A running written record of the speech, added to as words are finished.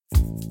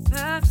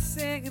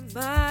singing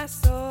my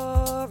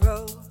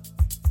sorrow.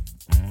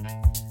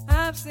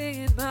 I'm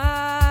singing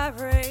my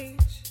rage.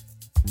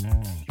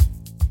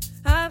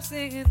 I'm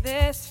singing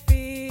this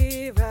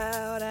fear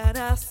out, and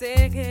I'll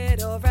sing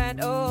it over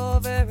and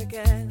over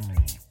again.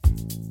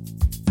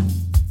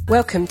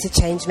 Welcome to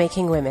Change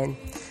Making Women,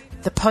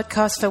 the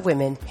podcast for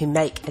women who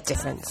make a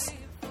difference.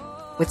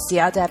 With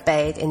Ziada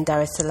Abeid in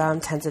Dar es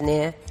Salaam,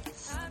 Tanzania,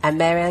 and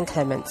Marianne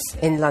Clements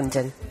in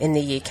London, in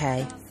the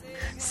UK.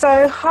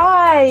 So,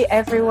 hi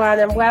everyone,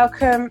 and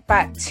welcome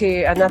back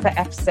to another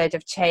episode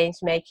of Change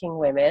Making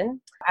Women.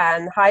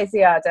 And hi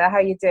Ziada, how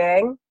are you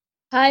doing?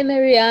 Hi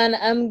Marianne,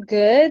 I'm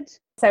good.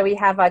 So we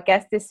have our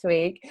guest this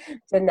week,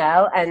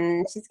 Janelle,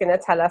 and she's going to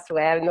tell us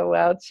where in the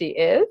world she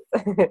is.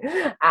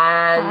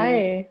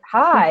 Hi,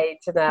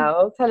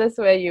 Janelle. Tell us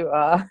where you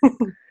are.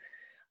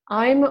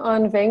 I'm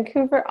on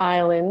Vancouver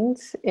Island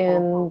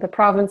in the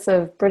province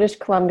of British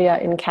Columbia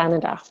in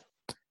Canada.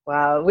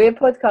 Wow, we're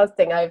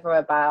podcasting over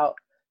about,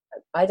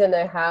 I don't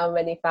know how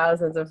many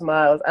thousands of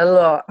miles, a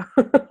lot.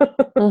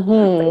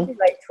 Maybe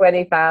like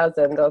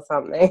 20,000 or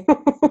something.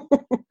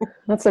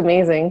 That's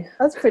amazing.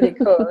 That's pretty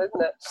cool,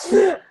 isn't it?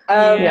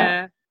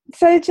 Yeah.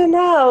 So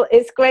Janelle,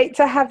 it's great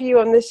to have you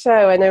on the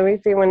show. I know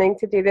we've been wanting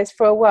to do this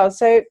for a while.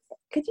 So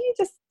could you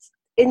just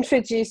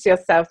introduce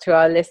yourself to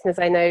our listeners?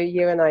 I know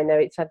you and I know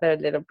each other a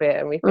little bit,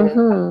 and we've been in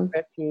touch for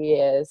a few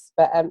years.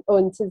 But and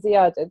to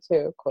Ziada too,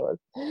 of course.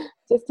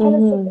 Just tell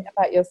us a bit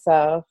about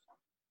yourself.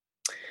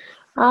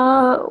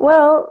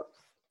 Well,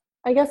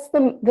 I guess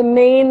the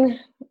main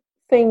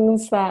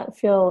things that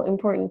feel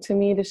important to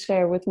me to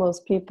share with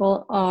most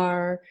people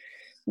are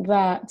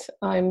that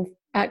I'm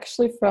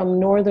actually from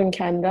northern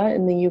Canada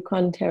in the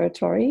Yukon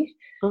Territory,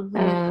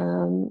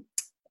 and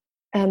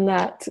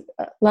that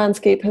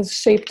landscape has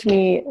shaped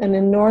me an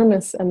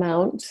enormous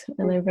amount,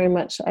 and I very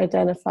much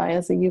identify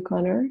as a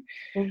Yukoner.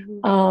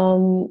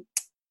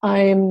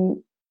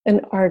 I'm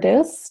an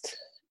artist,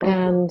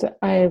 and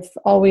I've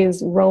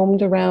always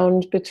roamed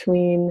around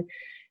between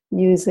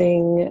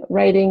using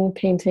writing,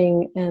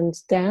 painting, and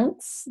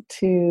dance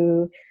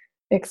to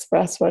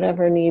express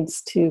whatever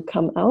needs to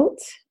come out.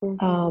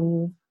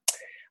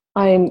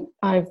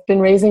 I've been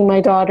raising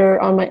my daughter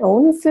on my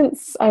own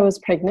since I was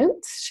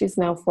pregnant. She's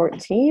now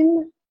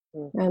 14,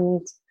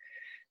 and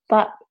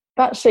that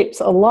shapes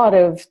a lot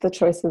of the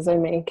choices I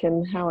make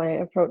and how I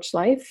approach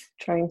life,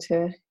 trying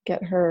to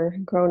get her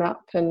grown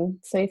up and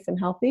safe and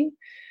healthy.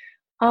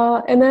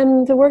 And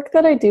then the work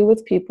that I do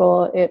with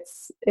people,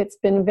 it's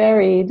been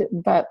varied,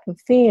 but the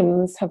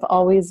themes have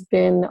always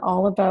been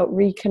all about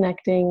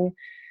reconnecting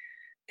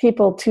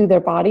people to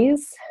their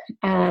bodies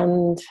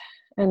and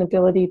an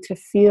ability to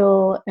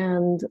feel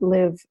and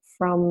live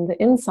from the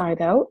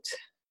inside out,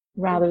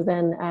 rather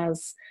than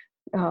as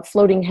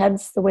floating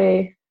heads, the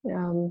way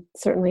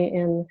certainly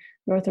in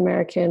North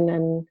American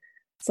and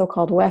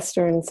so-called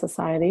Western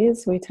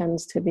societies, we tend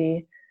to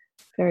be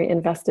very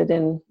invested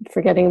in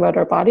forgetting about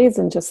our bodies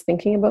and just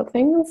thinking about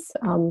things.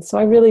 So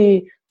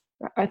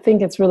I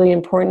think it's really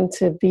important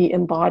to be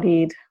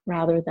embodied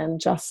rather than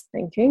just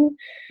thinking.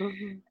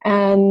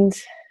 And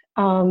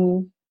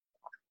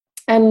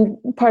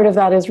part of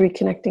that is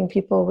reconnecting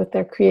people with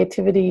their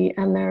creativity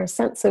and their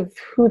sense of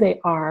who they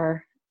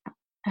are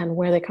and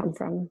where they come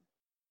from.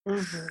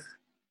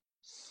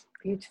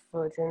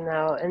 Beautiful to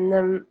know.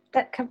 And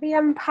can we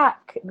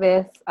unpack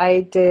this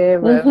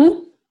idea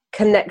of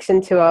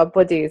connection to our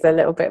bodies a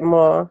little bit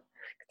more?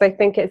 Because I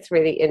think it's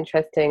really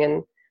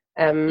interesting,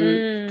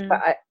 and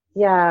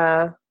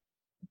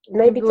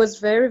maybe it was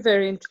very,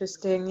 very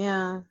interesting.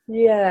 Yeah.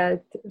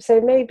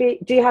 So maybe,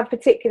 do you have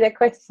particular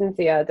questions,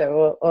 Ziada,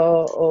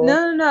 or?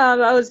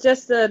 No. I was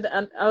just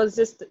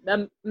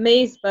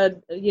amazed by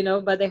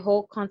the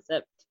whole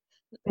concept.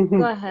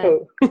 Go ahead.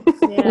 Cool.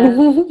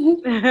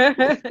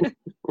 Yeah.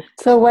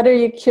 So what are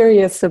you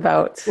curious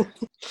about?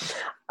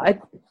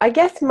 I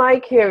guess my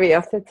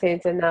curiosity,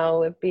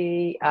 Janelle, would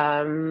be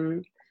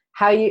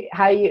how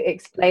you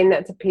explain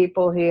that to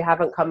people who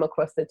haven't come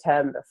across the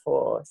term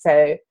before.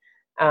 So,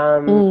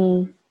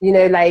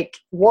 like,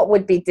 what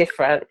would be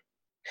different?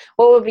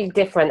 What would be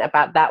different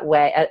about that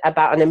way,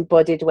 about an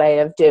embodied way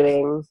of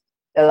doing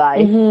a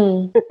life,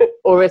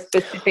 or a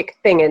specific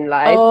thing in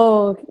life?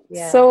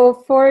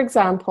 So for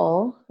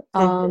example,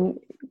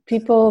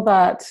 people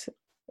that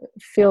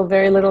feel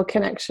very little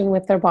connection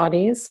with their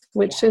bodies,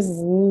 which is,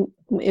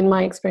 in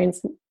my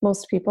experience,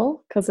 most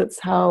people, because it's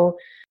how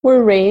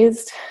we're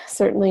raised.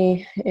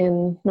 Certainly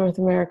in North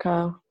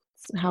America,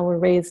 how we're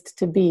raised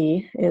to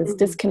be is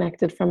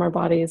disconnected from our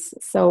bodies.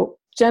 So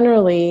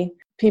generally,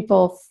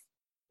 people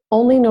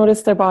only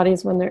notice their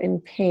bodies when they're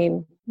in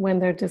pain, when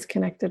they're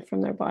disconnected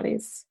from their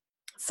bodies.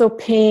 So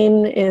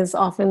pain is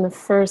often the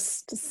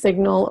first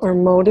signal or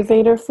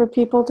motivator for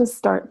people to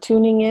start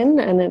tuning in,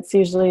 and it's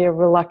usually a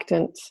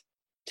reluctant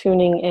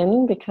tuning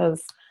in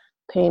because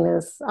pain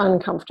is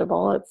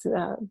uncomfortable. It's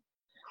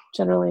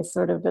generally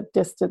sort of a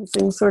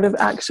distancing sort of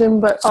action,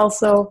 but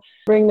also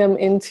bring them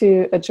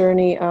into a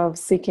journey of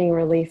seeking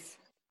relief.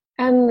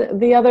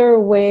 And the other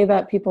way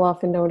that people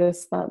often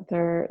notice that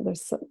there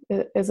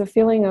is a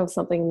feeling of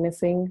something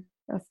missing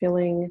a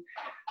feeling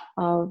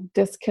of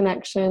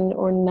disconnection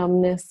or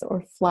numbness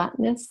or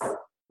flatness.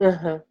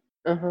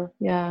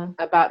 Yeah.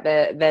 About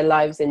their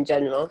lives in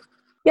general.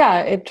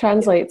 Yeah, it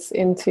translates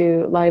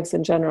into lives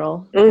in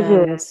general.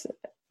 And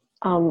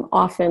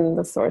often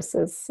the source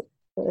is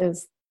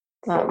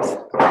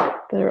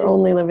that they're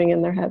only living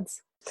in their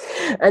heads.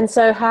 And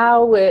so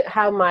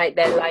how might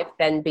their life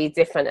then be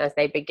different as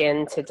they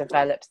begin to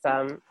develop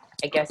some,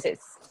 I guess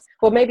it's,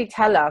 well, maybe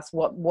tell us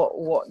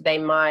what they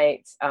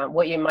might,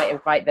 what you might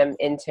invite them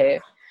into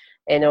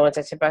in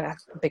order to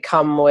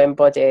become more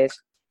embodied.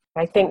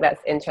 I think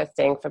that's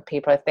interesting for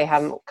people if they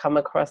haven't come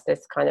across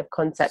this kind of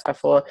concept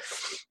before.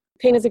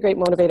 Pain is a great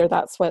motivator.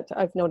 That's what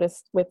I've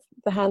noticed with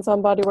the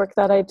hands-on body work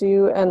that I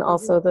do, and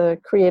also the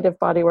creative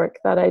body work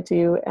that I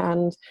do.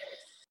 And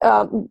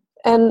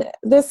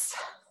this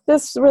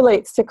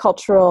relates to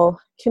cultural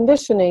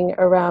conditioning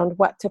around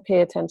what to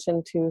pay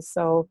attention to.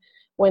 So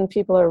when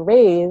people are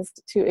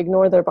raised to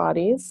ignore their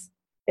bodies,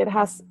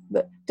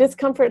 the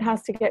discomfort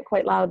has to get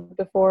quite loud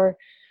before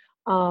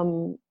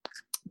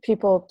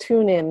people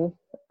tune in,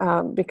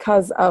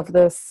 because of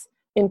this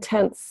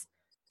intense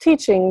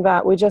teaching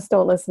that we just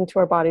don't listen to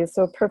our bodies.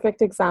 So a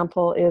perfect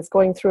example is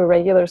going through a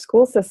regular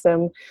school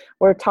system.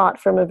 We're taught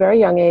from a very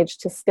young age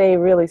to stay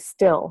really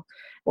still.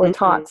 We're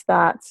taught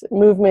that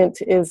movement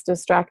is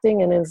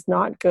distracting and is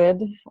not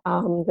good.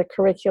 The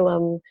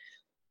curriculum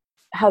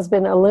has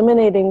been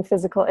eliminating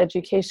physical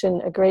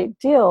education a great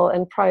deal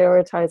and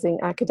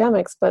prioritizing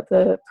academics. But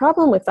the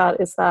problem with that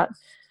is that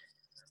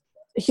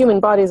human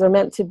bodies are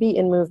meant to be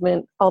in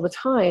movement all the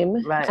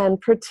time, right. And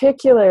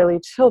particularly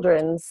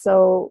children.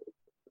 So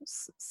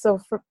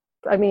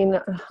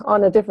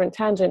on a different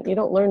tangent, you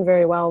don't learn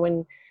very well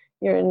when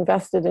you're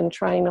invested in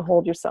trying to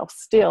hold yourself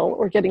still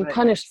or getting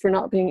punished for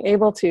not being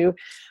able to.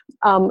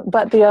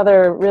 But the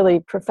other really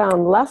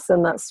profound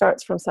lesson that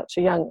starts from such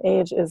a young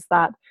age is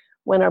that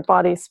when our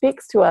body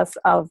speaks to us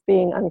of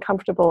being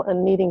uncomfortable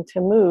and needing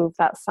to move,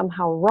 that's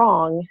somehow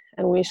wrong,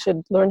 and we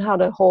should learn how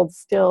to hold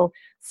still,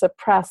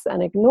 suppress,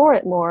 and ignore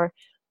it more.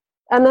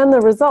 And then the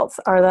results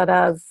are that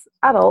as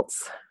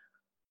adults,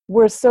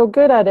 we're so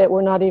good at it,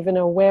 we're not even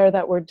aware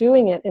that we're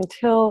doing it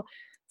until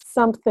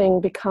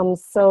something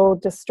becomes so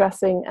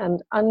distressing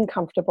and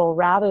uncomfortable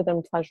rather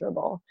than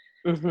pleasurable.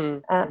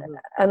 And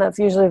that's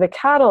usually the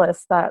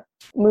catalyst that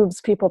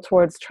moves people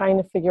towards trying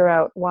to figure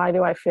out, why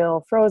do I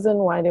feel frozen?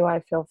 Why do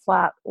I feel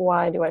flat?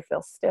 Why do I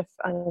feel stiff,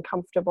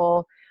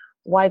 uncomfortable?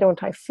 Why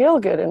don't I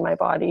feel good in my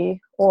body?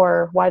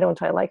 Or why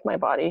don't I like my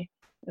body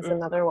is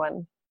another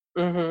one.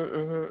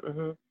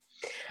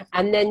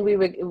 And then we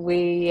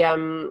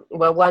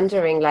were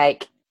wondering,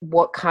 like,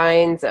 what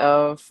kinds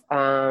of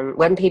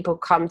when people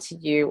come to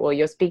you or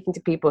you're speaking to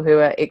people who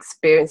are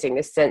experiencing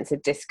this sense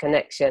of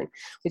disconnection,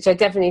 which I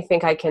definitely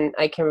think I can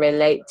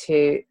relate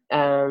to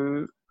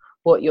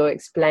what you're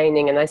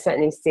explaining, and I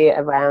certainly see it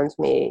around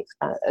me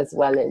as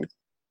well in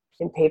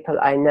people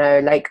I know.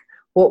 Like,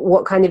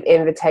 what kind of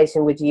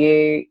invitation would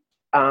you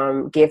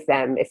give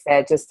them if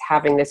they're just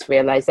having this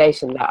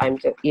realization that I'm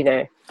just,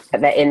 that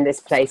they're in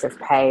this place of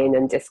pain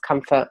and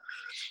discomfort?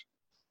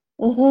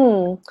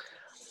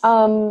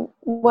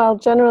 Well,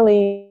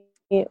 generally,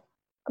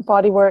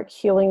 body work,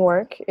 healing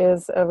work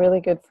is a really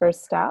good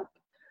first step.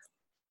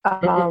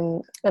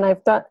 And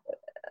I've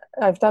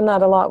done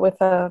that a lot with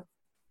a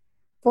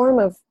form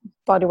of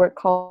body work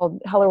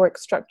called Hellerwork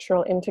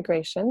Structural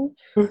Integration,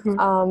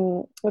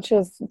 which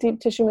is deep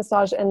tissue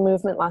massage and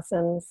movement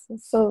lessons.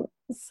 So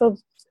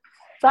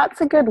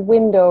that's a good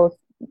window,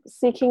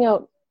 seeking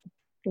out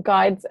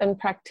guides and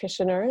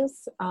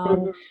practitioners.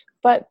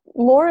 But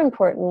more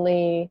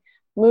importantly,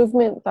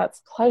 movement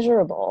that's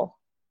pleasurable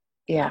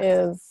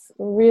is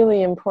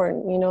really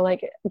important.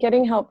 Like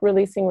getting help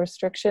releasing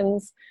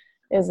restrictions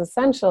is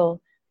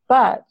essential,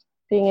 but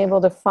being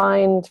able to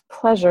find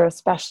pleasure,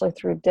 especially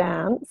through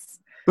dance,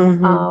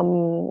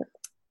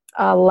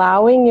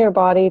 allowing your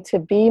body to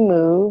be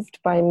moved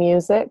by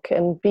music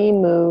and be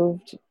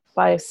moved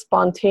by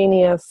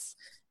spontaneous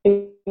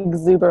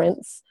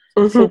exuberance,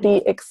 to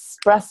be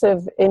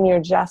expressive in your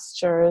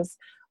gestures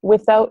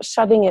without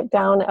shutting it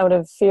down out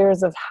of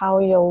fears of how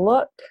you'll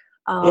look,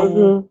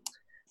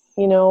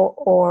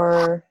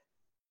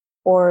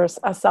 or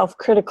a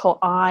self-critical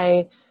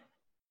eye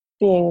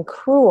being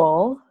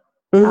cruel,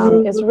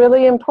 is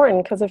really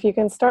important, because if you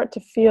can start to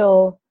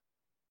feel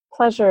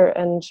pleasure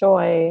and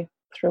joy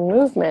through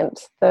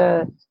movement,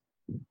 the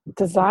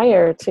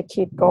desire to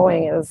keep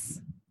going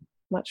is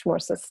much more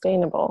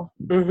sustainable.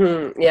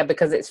 Yeah,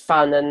 because it's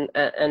fun and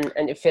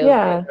it feels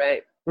good,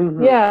 right?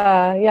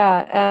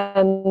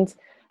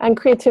 And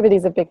creativity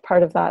is a big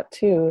part of that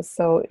too.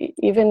 So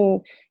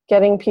even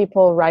getting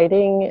people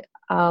writing,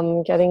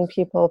 getting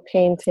people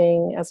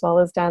painting, as well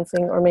as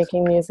dancing or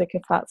making music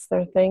if that's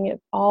their thing,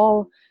 it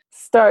all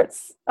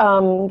starts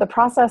the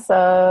process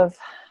of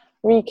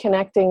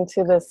reconnecting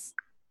to this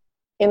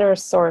inner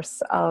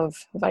source of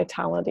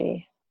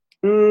vitality.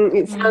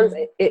 It sounds.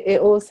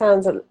 It all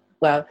sounds.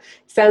 Well,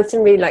 it sounds to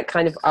me like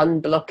kind of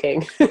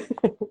unblocking.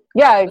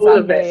 Yeah,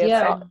 exactly.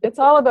 It's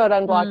all about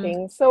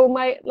unblocking. So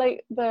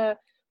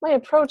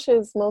approach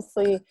is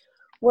mostly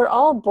we're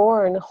all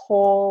born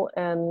whole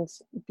and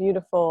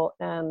beautiful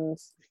and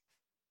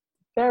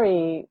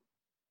very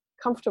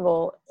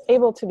comfortable,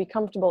 able to be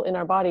comfortable in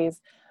our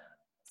bodies.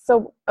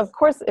 So of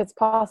course it's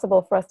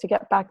possible for us to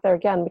get back there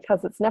again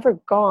because it's never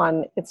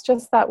gone. It's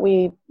just that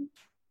we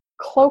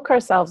cloak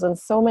ourselves in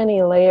so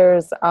many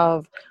layers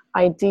of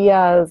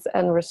ideas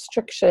and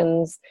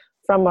restrictions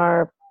from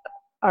our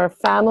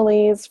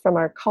families, from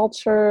our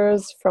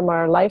cultures, from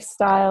our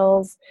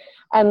lifestyles.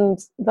 And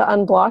the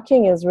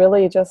unblocking is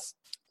really just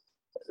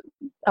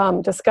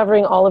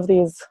discovering all of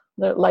these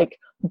like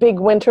big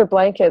winter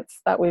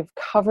blankets that we've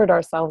covered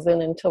ourselves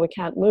in until we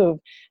can't move,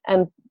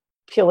 and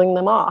peeling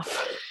them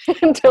off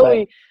until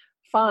we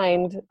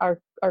find our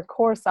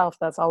core self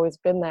that's always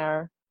been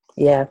there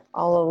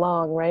all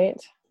along, right?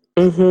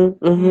 I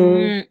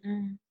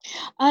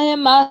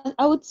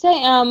would say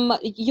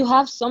you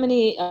have so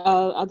many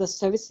other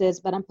services,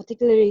 but I'm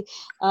particularly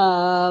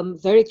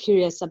very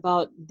curious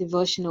about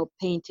devotional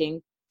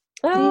painting.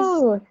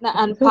 Please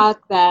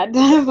unpack that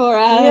for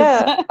us.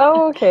 Yeah.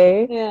 Oh,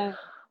 okay. Yeah.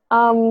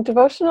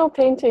 Devotional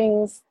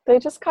paintings, they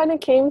just kind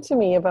of came to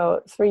me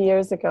about 3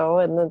 years ago,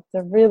 and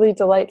they're really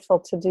delightful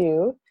to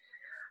do.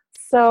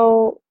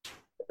 So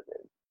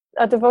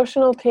a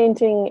devotional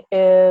painting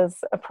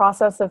is a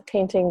process of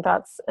painting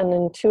that's an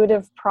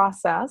intuitive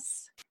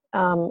process,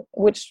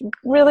 which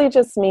really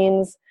just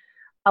means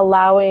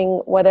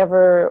allowing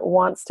whatever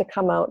wants to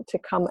come out.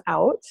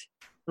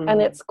 Mm-hmm.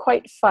 And it's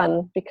quite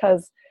fun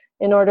because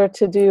in order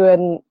to do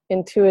an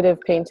intuitive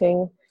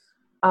painting,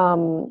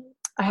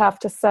 I have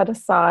to set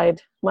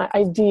aside my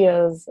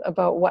ideas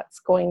about what's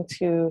going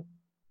to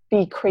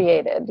be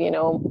created,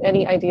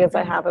 any ideas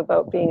I have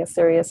about being a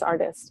serious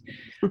artist.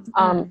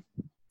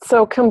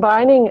 So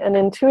combining an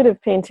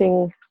intuitive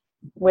painting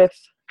with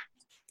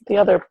the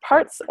other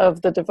parts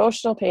of the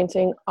devotional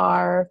painting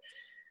are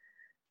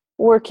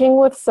working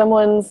with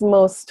someone's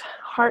most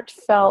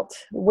heartfelt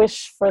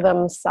wish for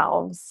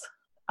themselves.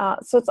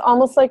 So it's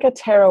almost like a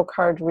tarot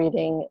card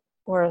reading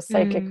or a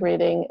psychic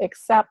reading,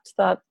 except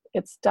that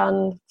it's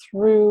done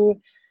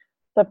through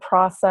the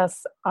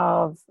process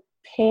of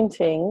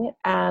painting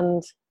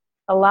and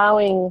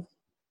allowing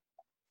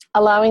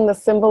the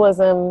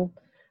symbolism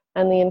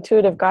and the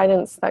intuitive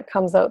guidance that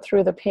comes out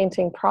through the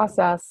painting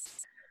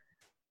process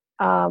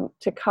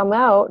to come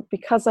out,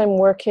 because I'm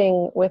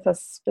working with a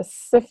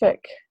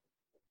specific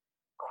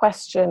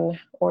question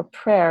or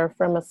prayer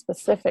from a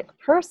specific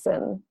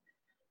person.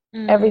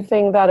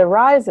 Everything that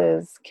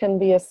arises can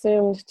be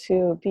assumed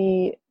to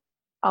be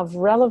of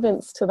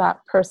relevance to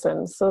that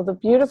person. So the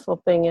beautiful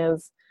thing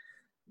is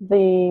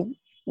the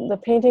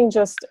painting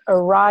just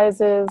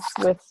arises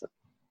with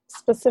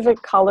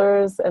specific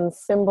colors and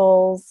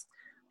symbols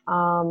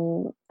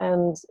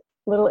and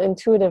little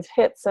intuitive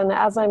hits. And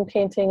as I'm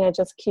painting, I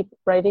just keep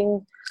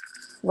writing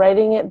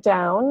it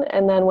down.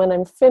 And then when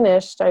I'm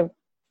finished, I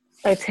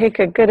take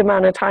a good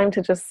amount of time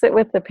to just sit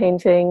with the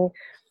painting,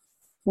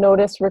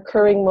 notice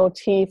recurring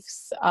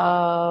motifs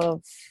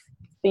of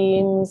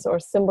themes or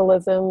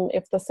symbolism.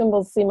 If the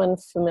symbols seem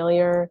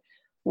unfamiliar,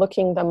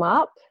 looking them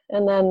up,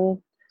 and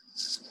then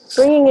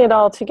bringing it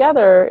all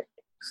together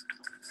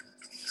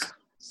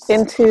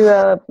into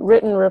a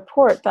written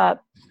report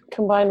that,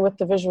 combined with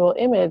the visual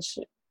image,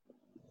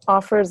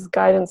 offers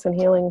guidance and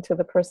healing to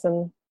the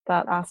person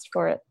that asked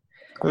for it.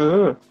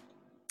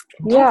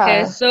 Yeah.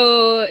 Okay,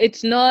 so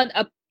it's not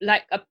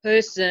like a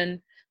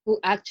person who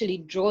actually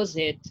draws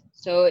it.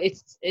 So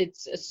it's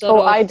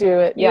sort of... I do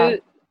it, yeah.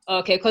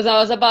 Okay, because I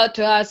was about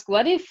to ask,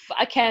 what if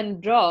I can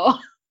draw?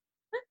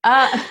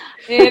 I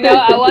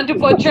want to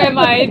portray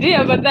my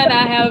idea, but then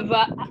I have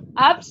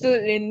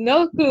absolutely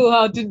no clue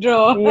how to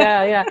draw.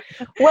 Yeah.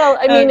 Well,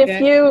 I mean,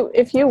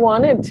 if you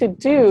wanted to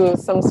do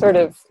some sort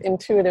of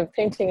intuitive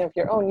painting of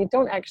your own, you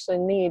don't actually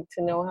need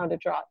to know how to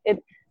draw.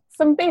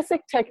 Some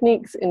basic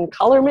techniques in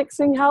color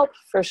mixing help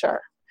for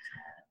sure.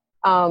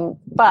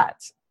 But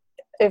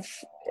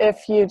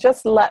if you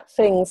just let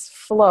things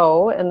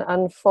flow and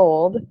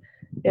unfold,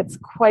 it's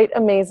quite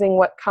amazing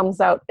what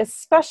comes out,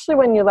 especially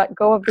when you let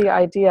go of the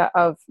idea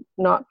of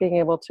not being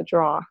able to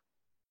draw,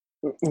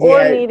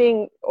 or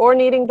needing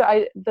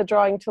the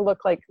drawing to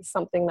look like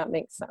something that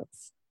makes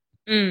sense.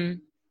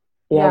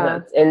 Yeah,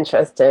 that's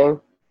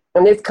interesting.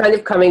 And it's kind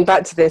of coming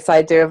back to this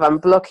idea of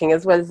unblocking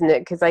as well, isn't it?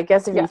 Because I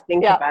guess if you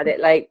think about it,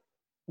 like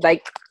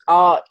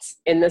art,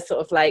 in the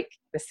sort of like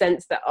the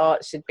sense that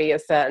art should be a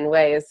certain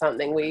way, is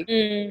something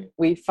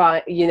we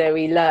find,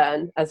 we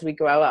learn as we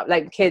grow up.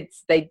 Like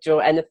kids, they draw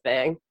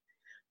anything,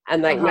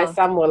 and like my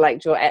son will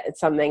like draw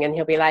something, and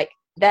he'll be like,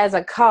 "There's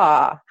a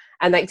car,"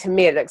 and like to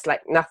me it looks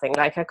like nothing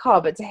like a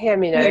car, but to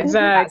him,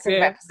 that's a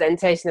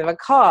representation of a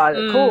car.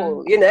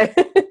 Cool,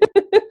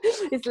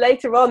 It's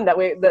later on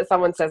that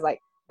someone says like,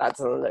 "That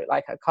doesn't look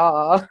like a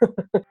car."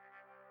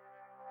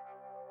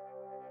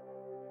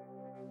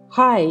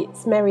 Hi,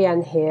 it's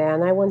Marianne here,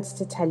 and I wanted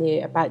to tell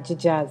you about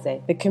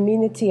Jijaze, the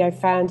community I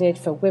founded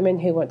for women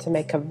who want to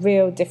make a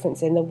real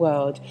difference in the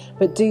world,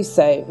 but do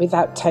so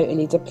without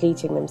totally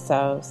depleting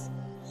themselves.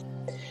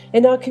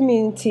 In our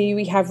community,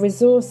 we have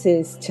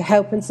resources to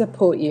help and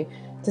support you,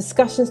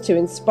 discussions to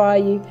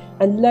inspire you,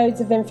 and loads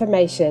of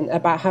information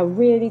about how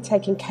really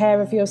taking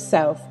care of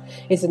yourself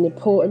is an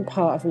important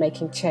part of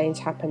making change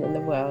happen in the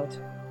world.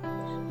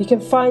 You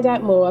can find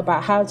out more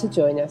about how to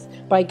join us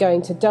by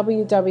going to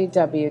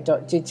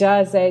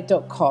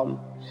www.jijaze.com.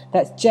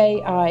 That's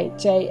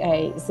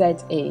Jijaze.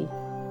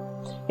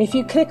 If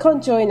you click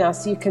on Join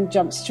Us, you can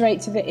jump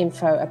straight to the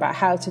info about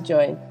how to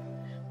join.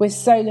 We're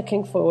so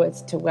looking forward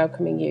to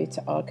welcoming you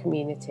to our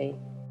community.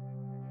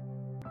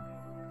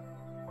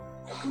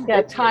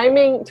 Yeah,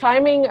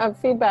 timing of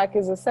feedback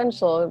is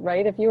essential,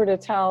 right? If you were to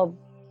tell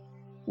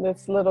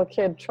this little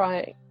kid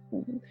that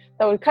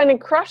would kind of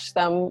crush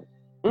them.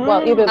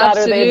 Well, either that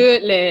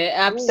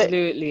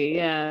absolutely,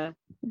 yeah.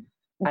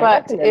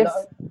 But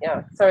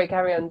sorry,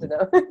 carry on,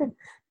 Janelle.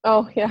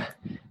 Oh, yeah.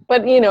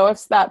 But,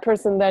 if that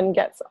person then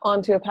gets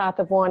onto a path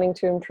of wanting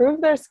to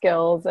improve their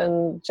skills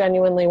and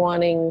genuinely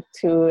wanting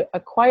to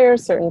acquire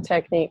certain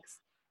techniques,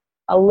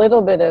 a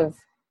little bit of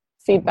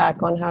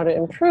feedback on how to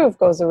improve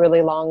goes a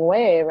really long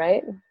way,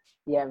 right?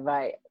 Yeah,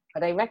 right.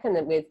 But I reckon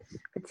that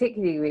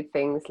particularly with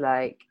things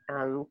like,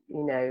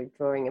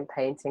 drawing and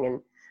painting,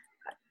 and,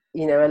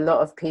 a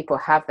lot of people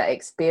have that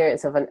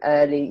experience of an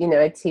early,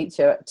 a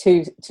teacher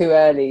too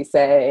early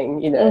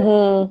saying, you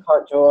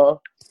can't draw.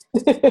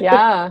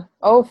 Yeah.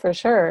 Oh, for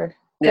sure.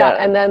 Yeah.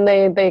 And then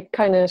they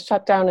kind of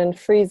shut down and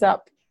freeze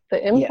up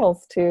the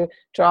impulse to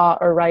draw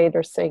or write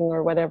or sing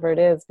or whatever it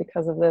is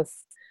because of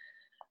this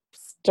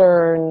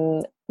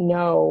stern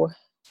no.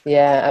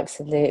 Yeah,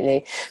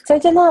 absolutely. So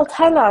Janelle,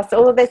 tell us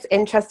all this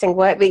interesting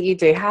work that you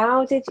do.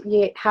 How did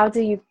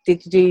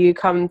you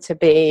come to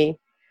be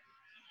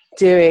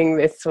doing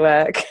this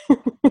work?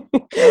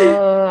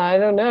 I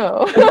don't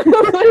know.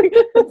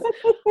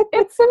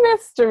 It's a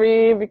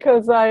mystery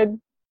because I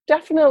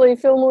definitely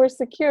feel more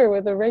secure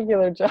with a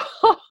regular job.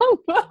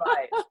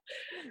 Right.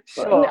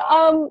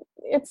 Sure.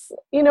 It's,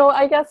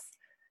 I guess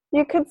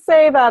you could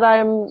say that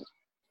I'm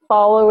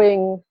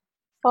following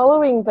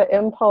the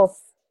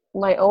impulse,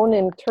 my own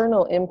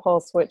internal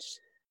impulse, which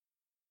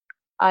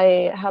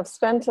I have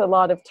spent a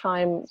lot of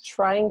time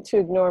trying to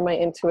ignore my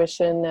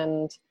intuition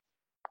and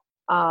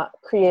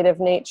creative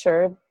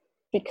nature,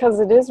 because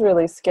it is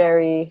really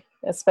scary,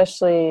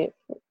 especially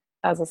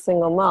as a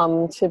single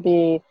mom, to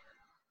be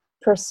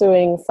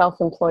pursuing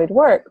self-employed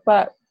work.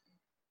 But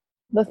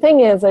the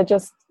thing is, I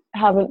just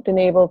haven't been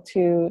able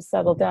to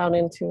settle down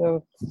into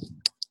a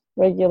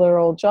regular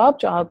old job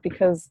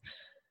because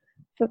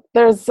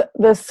there's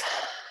this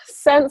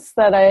sense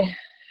that I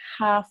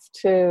have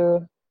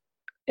to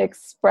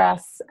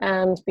express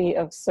and be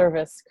of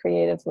service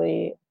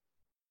creatively.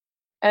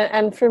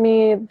 And for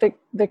me,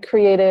 the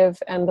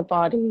creative and the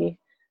body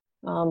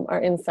are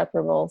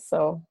inseparable.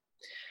 So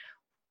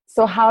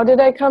how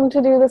did I come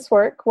to do this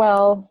work?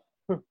 Well,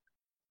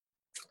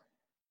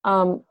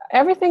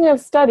 everything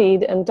I've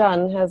studied and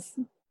done has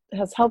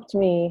helped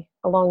me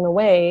along the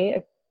way.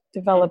 I've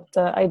developed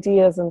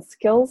ideas and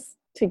skills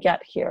to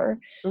get here.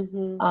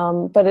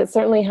 But it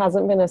certainly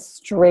hasn't been a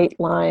straight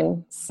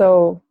line.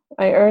 So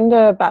I earned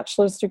a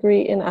bachelor's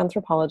degree in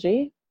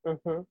anthropology.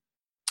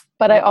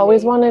 But I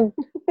always wanted,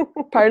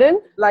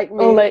 pardon? Like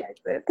me.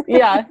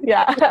 Yeah.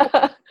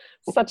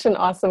 Such an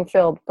awesome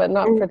field, but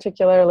not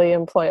particularly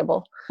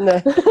employable.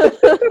 No.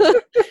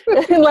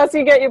 Unless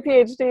you get your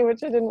PhD,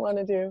 which I didn't want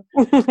to do.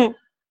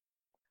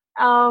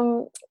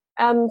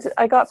 And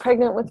I got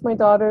pregnant with my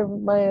daughter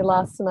my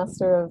last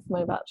semester of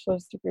my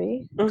bachelor's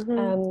degree.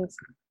 And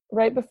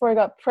right before I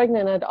got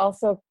pregnant, I'd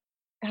also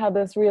had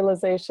this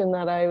realization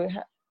that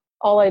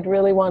all I'd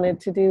really wanted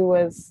to do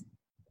was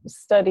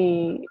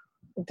study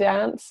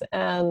dance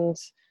and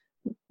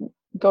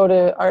go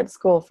to art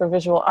school for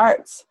visual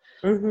arts.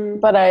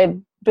 But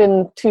I'd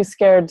been too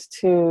scared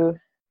to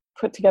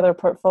put together a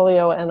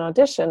portfolio and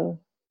audition.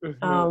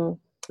 So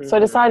I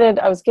decided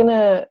I was going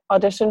to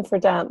audition for a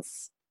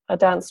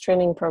dance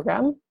training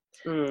program.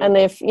 And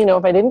if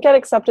I didn't get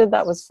accepted,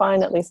 that was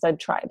fine. At least I'd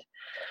tried.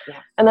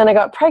 Yeah. And then I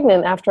got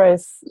pregnant after I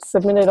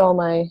submitted all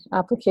my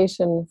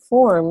application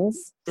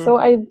forms. So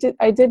I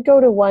did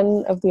go to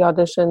one of the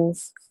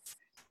auditions,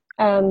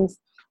 and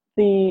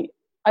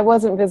I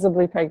wasn't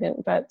visibly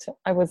pregnant, but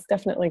I was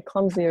definitely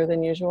clumsier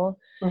than usual.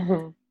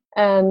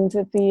 And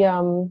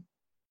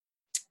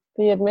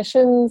the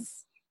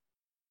admissions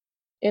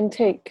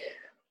intake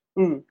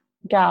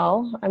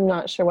gal, I'm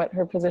not sure what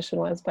her position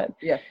was, but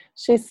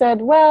she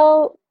said,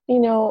 well,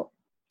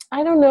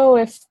 I don't know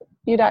if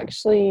you'd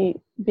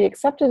actually be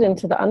accepted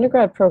into the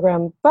undergrad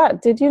program,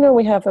 but did you know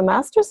we have a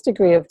master's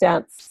degree of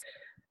dance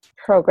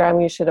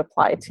program you should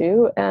apply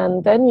to,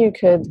 and then you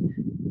could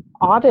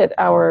audit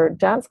our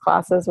dance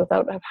classes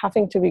without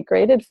having to be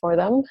graded for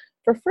them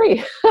for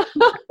free.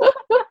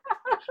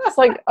 It's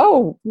like,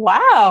 oh,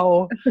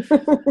 wow.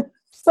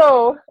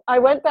 So I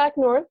went back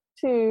north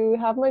to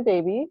have my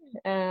baby,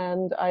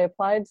 and I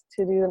applied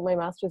to do my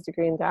master's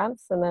degree in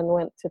dance, and then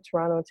went to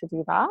Toronto to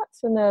do that,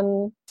 and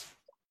then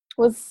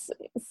was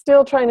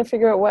still trying to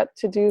figure out what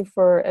to do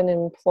for an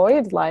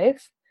employed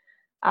life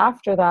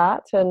after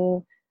that,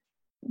 and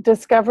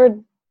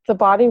discovered the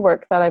body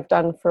work that I've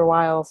done for a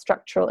while,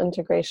 structural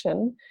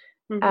integration.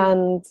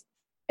 And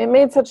it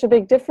made such a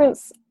big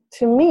difference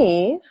to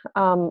me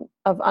of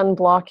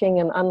unblocking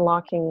and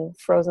unlocking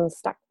frozen,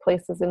 stuck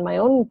places in my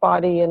own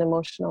body and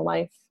emotional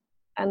life,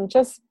 and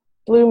just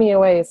blew me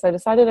away. So I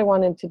decided I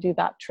wanted to do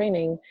that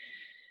training.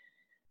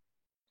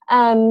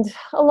 And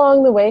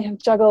along the way have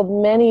juggled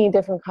many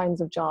different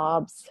kinds of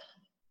jobs.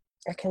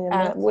 I can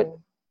imagine.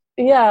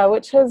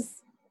 Which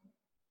has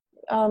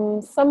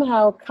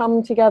somehow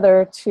come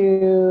together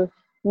to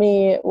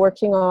me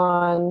working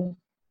on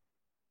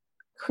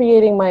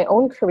creating my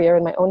own career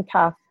and my own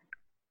path.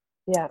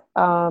 Yeah.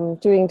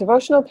 Doing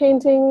devotional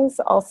paintings,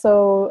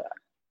 also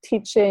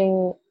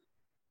teaching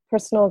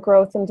personal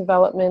growth and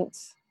development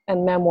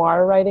and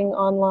memoir writing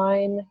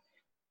online,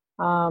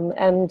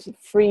 and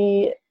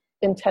free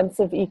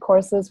intensive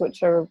e-courses,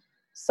 which are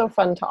so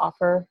fun to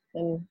offer.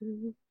 And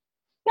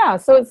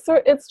so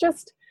it's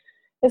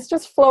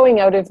just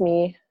flowing out of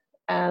me,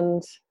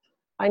 and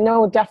I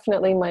know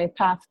definitely my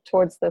path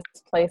towards this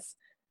place.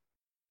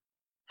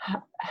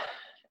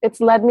 It's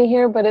led me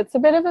here, but it's a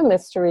bit of a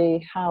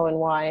mystery how and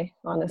why,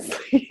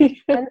 honestly.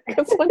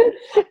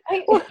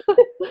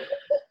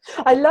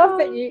 I love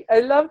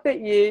that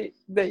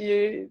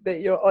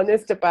you're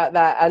honest about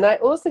that. And I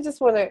also just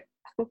want to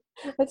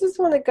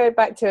go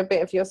back to a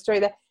bit of your story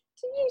there.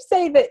 Did you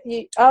say that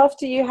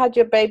after you had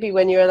your baby,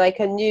 when you were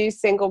like a new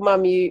single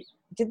mum,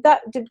 did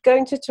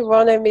going to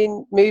Toronto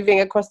mean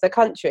moving across the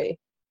country?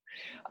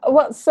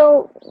 Well,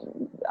 so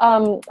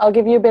I'll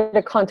give you a bit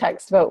of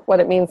context about what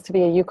it means to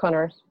be a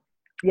Yukoner.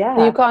 Yeah.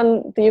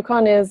 The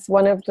Yukon is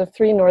one of the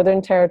 3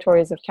 northern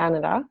territories of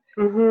Canada,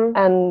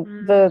 and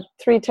the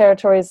 3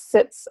 territories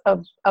sits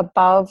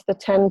above the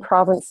 10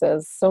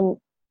 provinces. So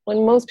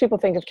when most people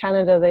think of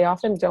Canada, they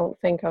often don't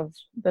think of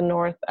the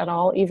north at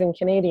all, even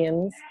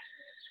Canadians.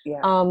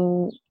 Yeah.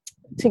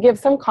 To give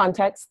some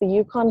context, the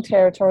Yukon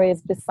territory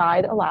is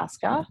beside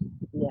Alaska.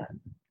 Yeah.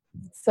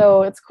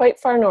 So it's quite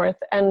far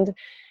north, and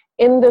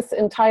in this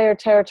entire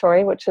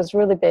territory, which is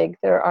really big,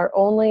 there are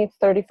only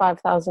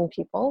 35,000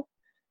 people.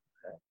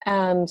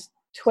 And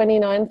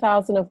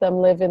 29,000 of them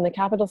live in the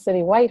capital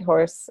city,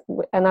 Whitehorse,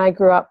 and I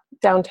grew up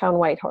downtown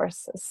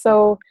Whitehorse.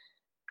 So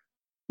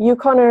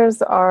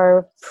Yukoners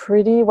are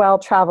pretty well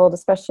traveled,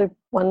 especially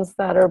ones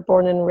that are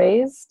born and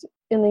raised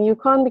in the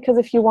Yukon, because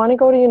if you want to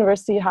go to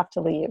university, you have to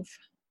leave.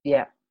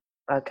 Yeah.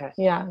 Okay.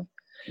 Yeah.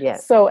 Yeah.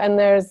 So, and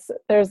there's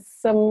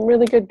some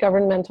really good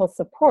governmental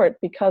support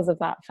because of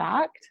that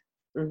fact.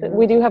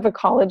 We do have a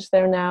college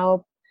there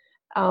now,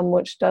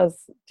 which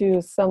does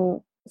do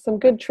some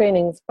good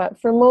trainings, but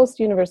for most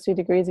university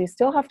degrees, you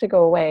still have to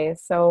go away.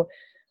 So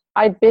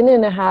I'd been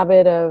in a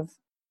habit of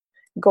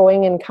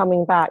going and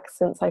coming back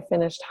since I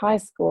finished high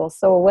school.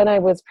 So when I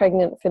was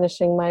pregnant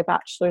finishing my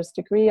bachelor's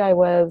degree, I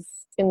was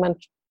in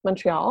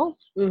Montreal.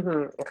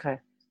 Okay.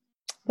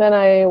 Then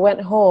I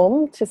went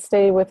home to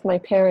stay with my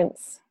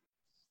parents,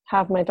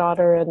 have my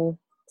daughter and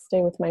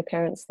stay with my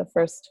parents the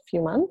first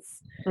few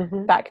months,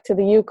 back to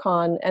the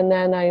Yukon. And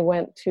then I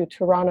went to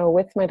Toronto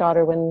with my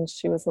daughter when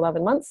she was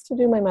 11 months to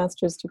do my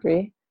master's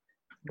degree.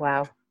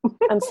 Wow.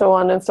 And so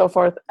on and so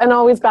forth. And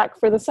always back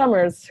for the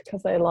summers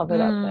because I love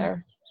it up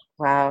there.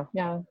 Wow.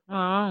 Yeah.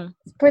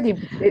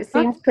 It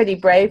seems pretty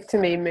brave to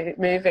me,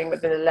 moving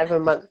with an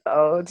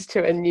 11-month-old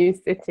to a new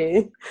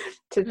city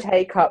to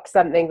take up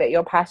something that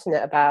you're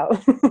passionate about.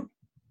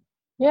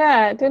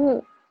 Yeah, it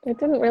didn't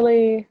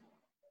really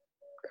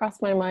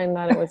cross my mind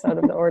that it was out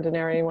of the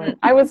ordinary when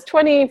I was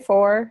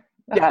 24.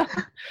 Yeah.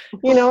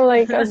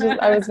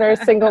 I was very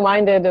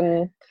single-minded,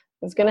 and it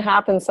was going to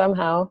happen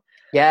somehow.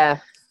 Yeah.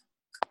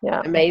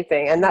 Yeah.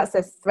 Amazing. And that's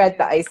a thread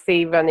that I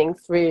see running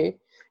through,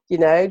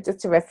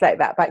 just to reflect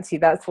that back to you.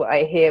 That's what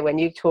I hear when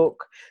you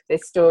talk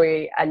this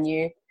story, and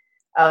you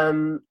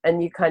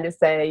kind of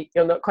say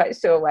you're not quite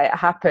sure why it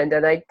happened.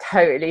 And I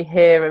totally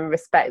hear and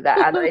respect that.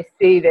 And I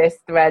see this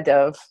thread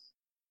of,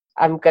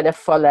 I'm going to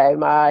follow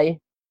my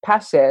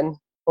passion,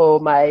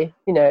 or my,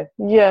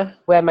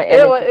 where my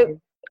energy is.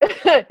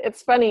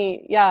 It's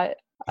funny. Yeah.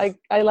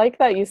 I like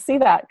that you see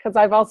that, because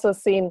I've also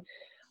seen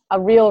a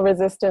real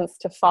resistance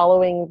to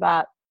following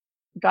that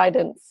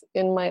guidance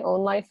in my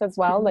own life as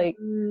well, like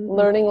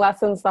learning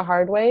lessons the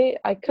hard way.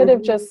 I could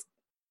have just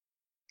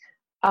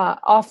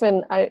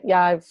often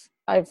I've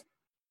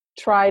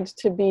tried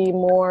to be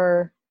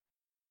more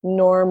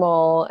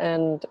normal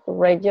and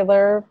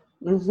regular,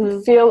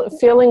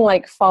 feeling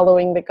like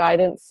following the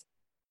guidance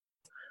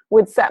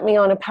would set me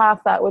on a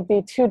path that would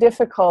be too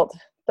difficult.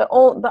 The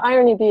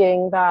irony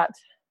being that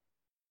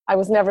I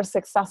was never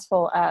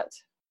successful at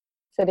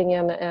fitting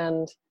in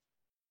and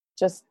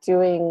just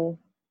doing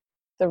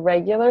the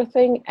regular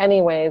thing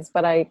anyways,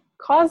 but I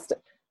caused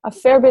a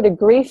fair bit of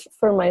grief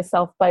for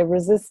myself by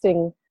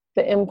resisting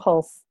the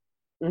impulse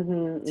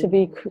to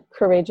be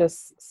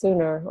courageous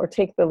sooner, or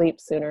take the leap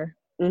sooner.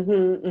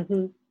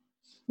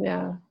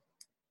 Yeah.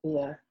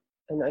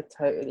 And I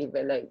totally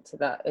relate to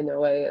that in a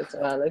way as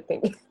well, I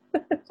think.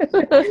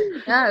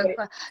 Yeah.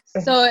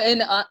 So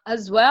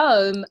as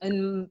well,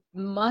 in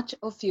much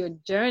of your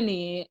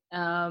journey,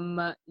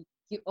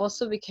 you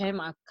also became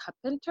a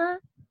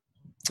carpenter?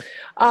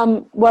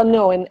 Well,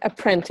 no, an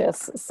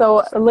apprentice.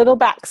 So a little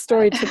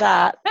backstory to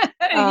that.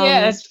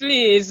 Yes,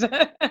 please.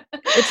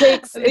 It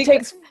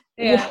takes.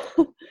 Yeah.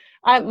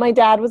 My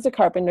dad was a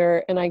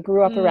carpenter, and I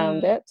grew up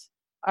around it.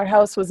 Our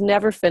house was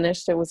never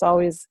finished. It was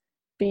always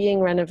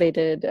being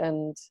renovated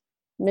and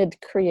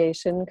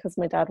mid-creation, because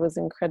my dad was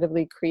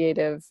incredibly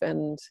creative.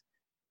 And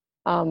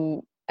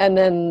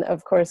then,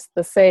 of course,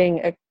 the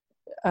saying,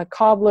 a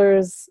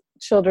cobbler's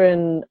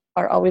children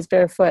are always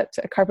barefoot.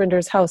 A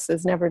carpenter's house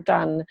is never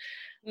done.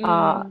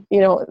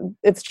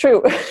 It's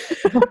true.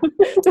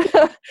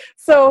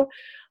 So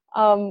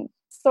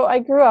I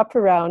grew up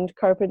around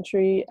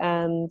carpentry,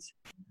 and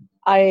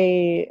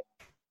I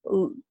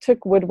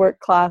took woodwork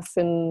class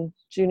in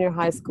junior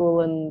high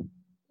school and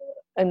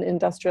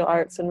industrial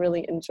arts, and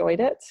really enjoyed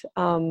it.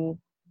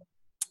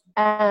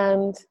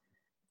 And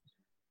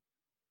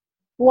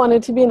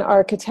wanted to be an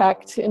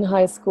architect in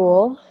high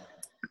school.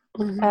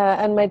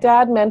 And my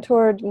dad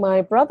mentored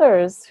my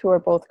brothers, who are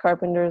both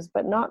carpenters,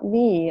 but not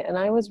me. And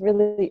I was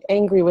really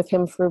angry with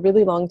him for a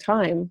really long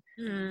time.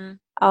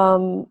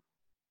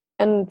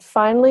 And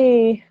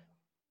finally,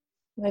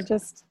 I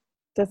just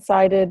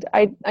decided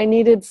I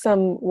needed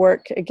some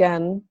work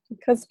again,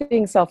 because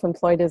being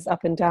self-employed is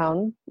up and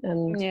down.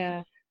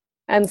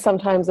 And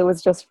sometimes it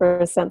was just for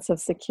a sense of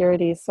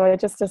security. So I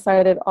just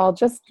decided I'll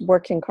just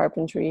work in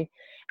carpentry.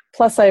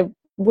 Plus, I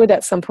would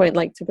at some point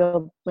like to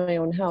build my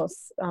own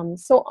house.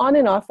 So on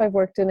and off, I've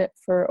worked in it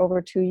for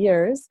over 2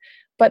 years.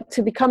 But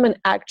to become an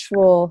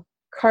actual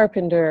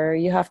carpenter,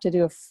 you have to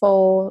do a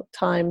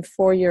full-time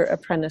 4-year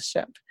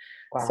apprenticeship.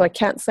 Wow. So I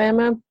can't say I'm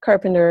a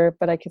carpenter,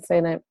 but I could say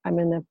I'm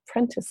an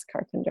apprentice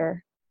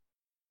carpenter.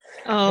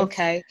 Oh,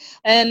 okay.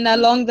 And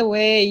along the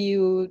way,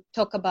 you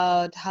talk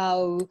about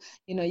how,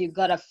 you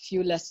got a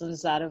few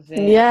lessons out of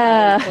it.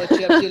 Yeah. Taught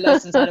you a few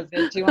lessons out of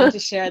it. Do you want to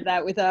share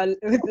that with the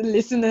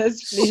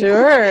listeners, please?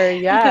 Sure,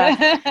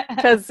 yeah.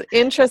 Because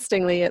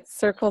interestingly, it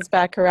circles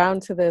back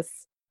around to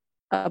this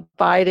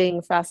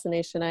abiding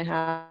fascination I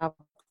have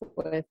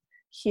with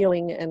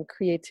healing and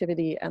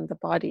creativity and the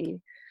body.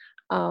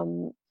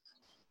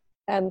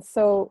 And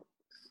so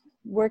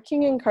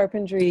working in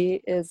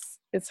carpentry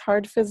it's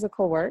hard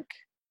physical work.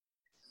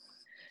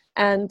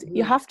 And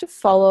you have to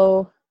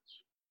follow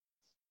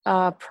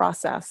a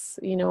process.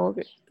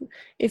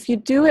 If you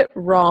do it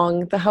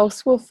wrong, the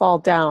house will fall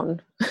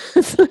down.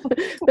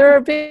 There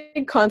are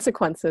big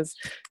consequences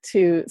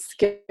to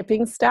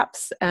skipping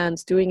steps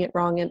and doing it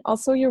wrong. And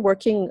also you're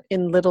working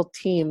in little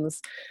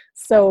teams.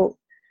 So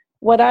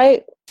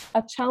a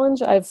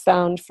challenge I've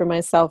found for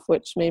myself,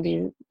 which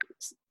maybe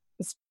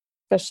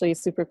especially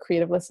super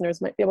creative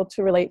listeners might be able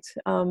to relate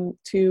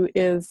to,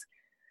 is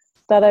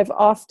that I've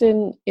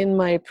often in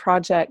my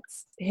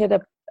projects hit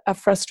a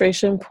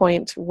frustration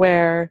point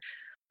where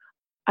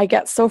I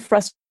get so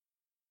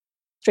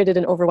frustrated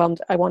and overwhelmed,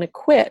 I want to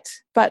quit.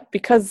 But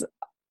because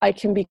I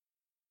can be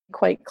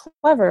quite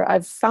clever,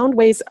 I've found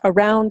ways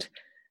around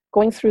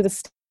going through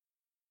the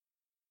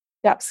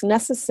steps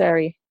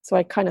necessary. So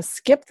I kind of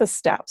skip the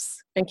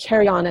steps and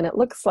carry on, and it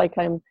looks like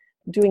I'm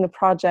doing a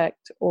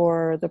project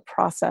or the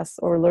process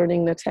or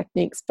learning the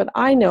techniques, but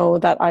I know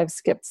that I've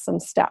skipped some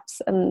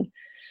steps. And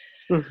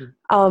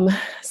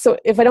so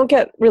if I don't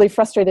get really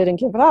frustrated and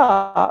give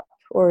up,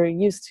 or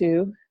used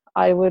to,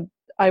 I would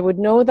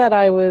know that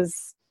I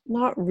was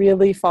not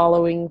really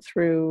following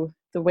through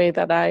the way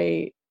that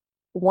I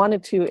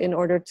wanted to in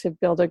order to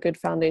build a good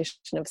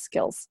foundation of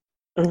skills.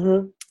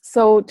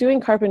 So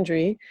doing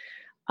carpentry,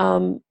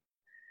 I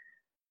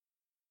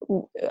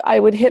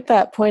would hit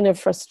that point of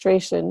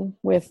frustration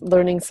with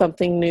learning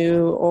something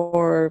new,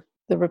 or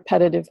the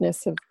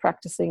repetitiveness of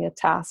practicing a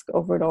task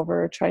over and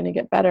over, trying to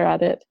get better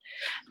at it.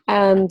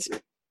 And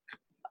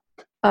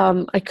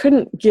I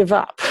couldn't give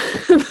up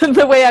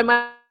the way I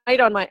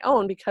might on my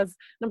own, because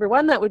number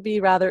one, that would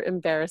be rather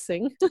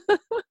embarrassing,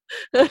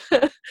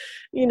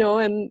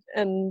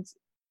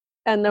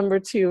 and number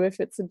two, if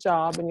it's a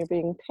job and you're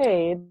being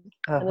paid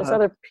and there's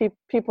other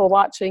people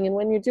watching, and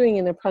when you're doing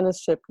an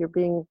apprenticeship, you're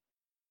being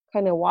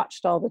kind of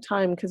watched all the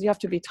time because you have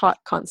to be taught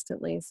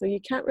constantly. So you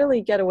can't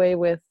really get away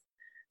with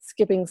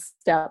skipping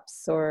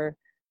steps or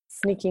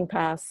sneaking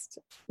past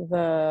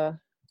the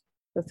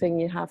thing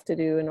you have to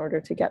do in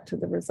order to get to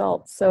the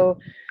result. So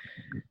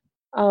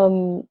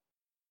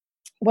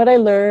what I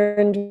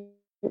learned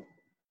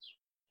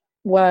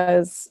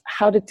was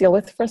how to deal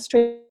with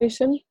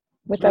frustration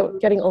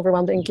without getting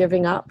overwhelmed and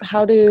giving up,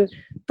 how to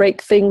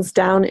break things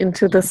down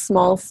into the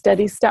small,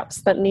 steady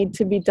steps that need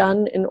to be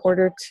done in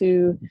order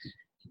to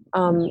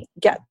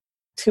get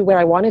to where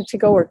I wanted to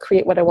go or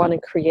create what I want to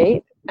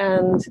create,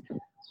 and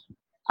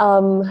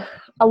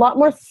a lot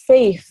more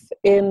faith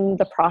in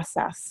the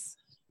process.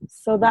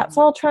 So that's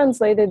all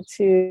translated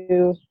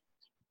to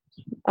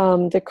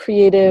the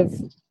creative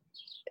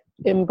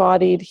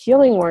embodied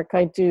healing work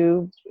I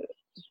do,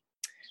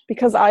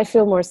 because I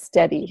feel more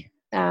steady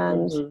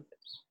and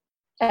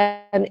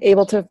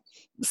able to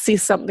see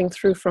something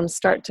through from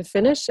start to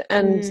finish,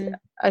 and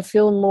I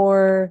feel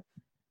more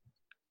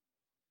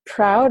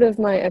proud of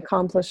my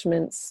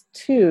accomplishments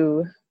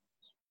too.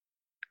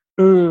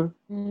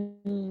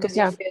 Because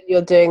you feel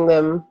you're doing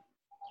them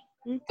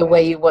the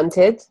way you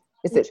wanted.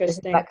 Is it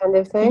that kind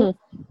of thing?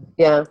 Mm-hmm.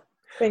 Yeah.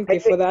 Thank you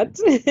for that.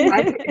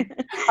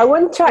 I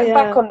want to track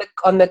back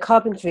on the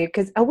carpentry,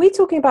 because are we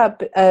talking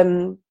about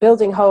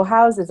building whole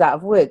houses out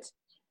of wood?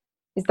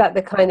 Is that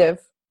the kind of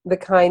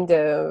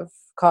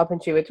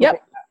carpentry we're talking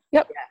about?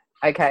 Yep.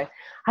 Yeah. Okay.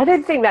 I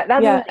don't think that.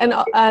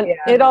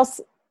 It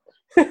also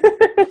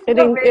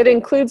it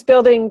includes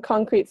building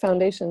concrete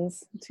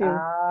foundations too.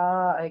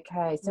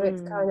 Okay. So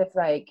it's kind of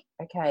like,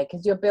 okay,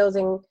 because you're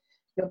building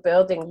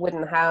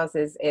wooden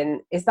houses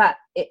is that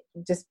it?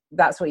 Just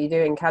that's what you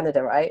do in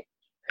Canada, right?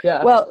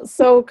 Yeah. Well,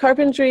 so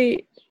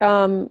carpentry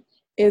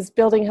is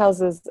building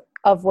houses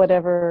of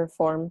whatever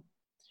form.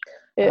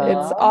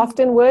 It's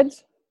often wood,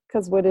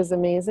 because wood is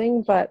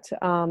amazing, but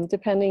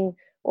depending,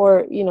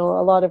 or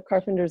a lot of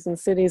carpenters in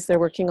cities, they're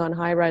working on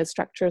high-rise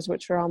structures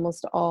which are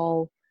almost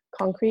all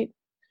concrete.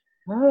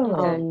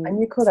 And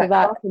you call that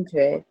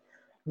carpentry?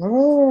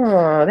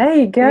 Oh, there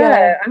you go.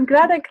 Yeah. I'm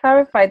glad I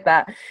clarified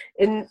that.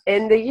 In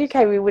the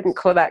UK, we wouldn't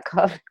call that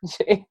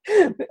carpentry.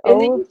 In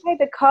the UK,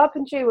 the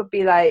carpentry would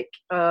be like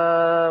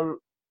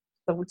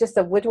just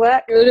a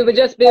woodwork. It would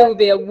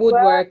be a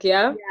woodwork,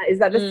 yeah. Yeah. Is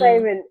that the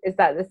same in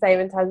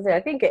Tanzania?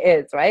 I think it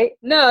is, right?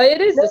 No, it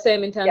is the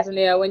same in Tanzania.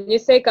 Yeah. When you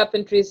say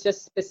carpentry, it's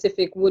just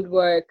specific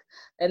woodwork,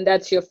 and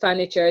that's your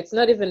furniture. It's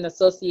not even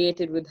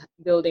associated with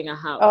building a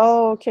house.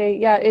 Oh, okay.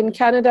 Yeah. In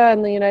Canada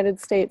and the United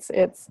States,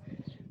 it's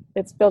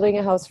building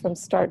a house from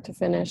start to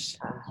finish,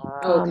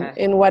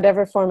 in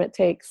whatever form it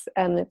takes,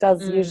 and it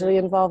does usually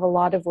involve a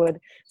lot of wood.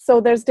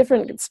 So there's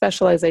different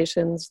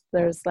specializations.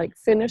 There's like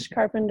Finnish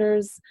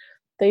carpenters.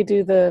 They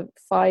do the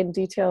fine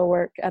detail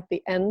work at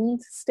the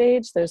end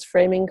stage. There's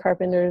framing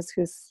carpenters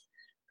who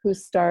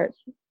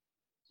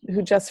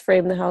just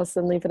frame the house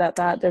and leave it at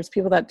that. There's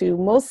people that do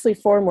mostly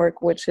form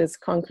work, which is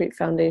concrete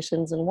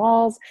foundations and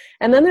walls.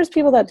 And then there's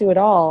people that do it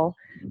all,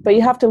 but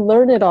you have to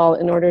learn it all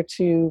in order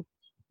to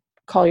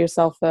call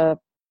yourself a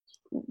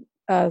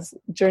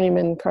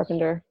journeyman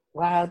carpenter.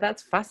 Wow,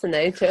 that's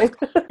fascinating.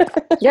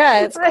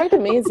 Yeah, it's quite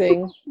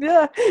amazing.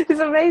 Yeah,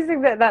 it's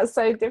amazing that that's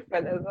so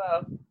different as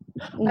well.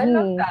 I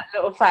love that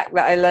little fact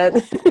that I learned.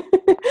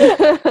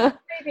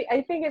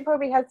 I think it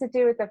probably has to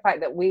do with the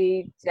fact that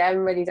we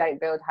generally don't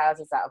build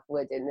houses out of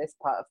wood in this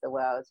part of the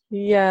world.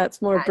 Yeah,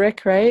 it's more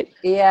brick, right?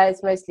 Yeah,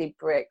 it's mostly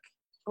brick,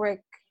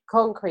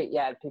 concrete.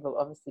 Yeah, people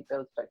obviously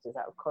build structures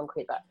out of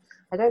concrete, but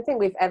I don't think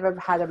we've ever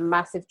had a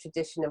massive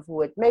tradition of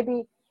wood.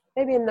 Maybe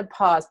in the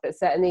past, but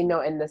certainly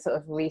not in the sort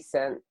of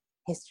recent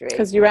history.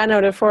 Because you ran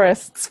out of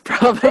forests,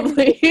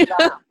 probably. It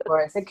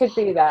could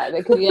be that.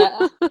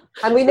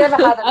 And we never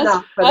had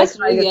enough for this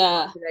kind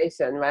of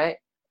population, right?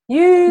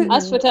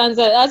 As for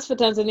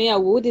Tanzania,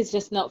 wood is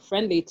just not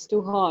friendly. It's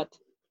too hot.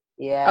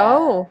 Yeah.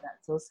 Oh,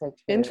 that's also true.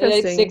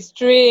 Interesting. It's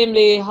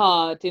extremely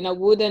hot. In a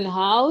wooden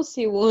house,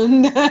 you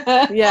wouldn't.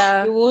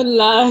 You wouldn't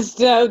last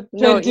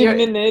 20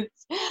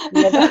 minutes.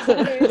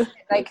 Yeah,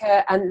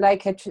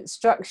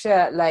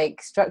 structure,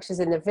 like structures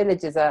in the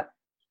villages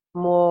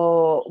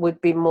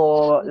would be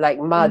more like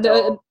mud.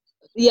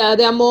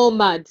 They're more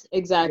mud,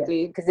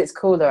 exactly. Because it's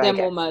cooler. They're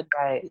more mud,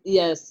 right?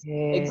 Yes,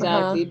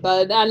 exactly.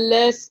 But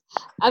unless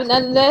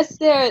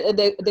they're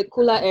the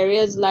cooler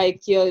areas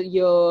like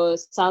your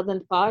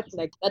southern part,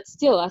 like that,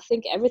 still I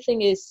think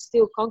everything is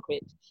still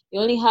concrete. You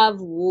only have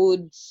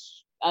wood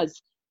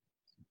as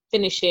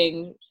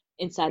finishing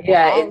inside the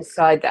house.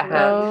 Inside the house.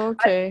 Oh,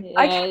 okay.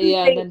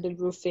 Then the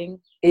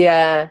roofing.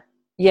 Yeah,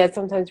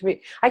 sometimes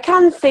I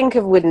can think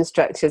of wooden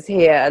structures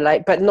here,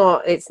 but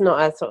it's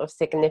not a sort of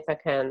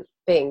significant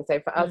thing.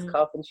 So for us,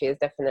 carpentry is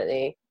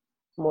definitely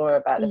more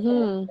about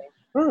the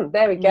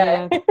there we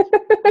go.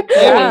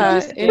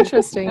 Yeah,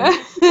 interesting. I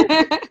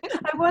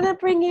want to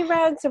bring you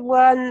around to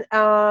one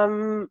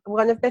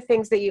of the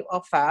things that you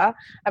offer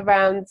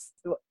around.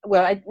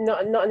 Well,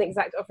 not an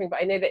exact offering,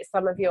 but I know that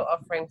some of your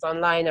offerings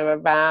online are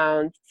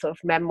around sort of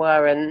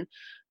memoir and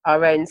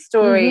our own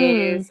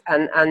stories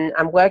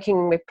and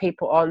working with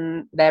people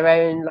on their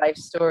own life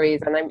stories.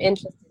 And I'm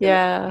interested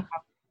in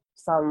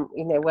some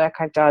work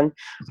I've done.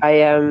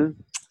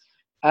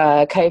 I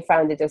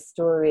co-founded a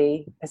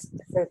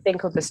thing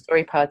called the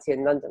Story Party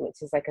in London,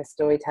 which is like a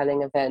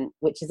storytelling event,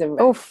 which is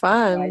a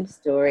fun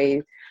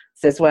stories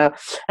as well.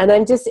 And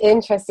I'm just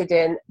interested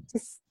in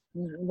just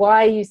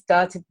why you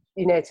started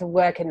to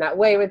work in that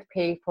way with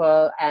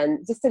people,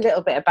 and just a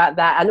little bit about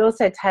that, and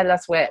also tell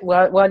us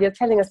while you're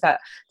telling us that,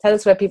 tell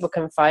us where people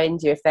can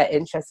find you if they're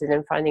interested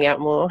in finding out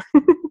more.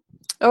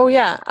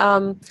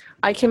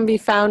 I can be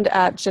found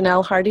at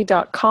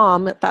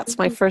JanelleHardy.com. That's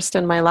my first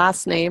and my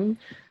last name,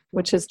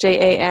 which is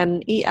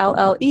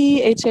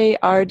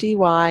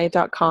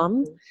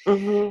JanelleHardy.com.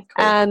 Cool.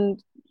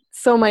 And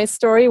so my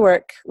story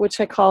work, which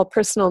I call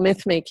personal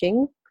myth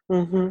making,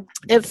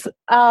 it's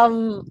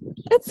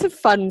a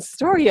fun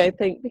story, I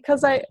think,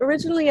 because I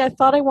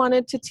thought I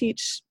wanted to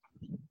teach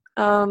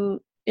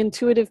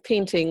intuitive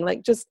painting,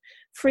 like just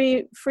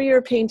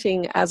freer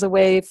painting as a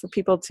way for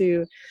people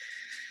to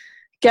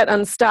get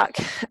unstuck.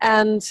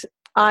 And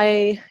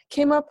I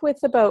came up with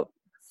about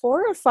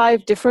 4 or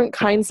 5 different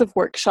kinds of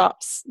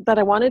workshops that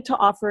I wanted to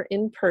offer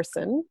in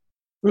person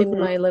in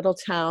my little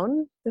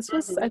town.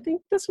 I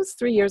think this was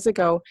 3 years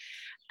ago.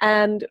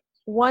 And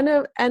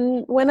when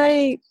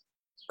I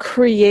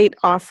create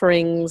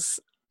offerings,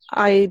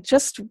 I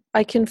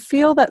can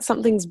feel that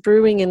something's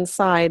brewing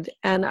inside,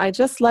 and I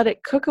just let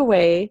it cook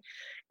away,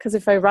 because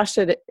if I rush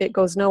it, it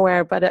goes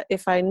nowhere. But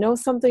if I know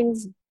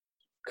something's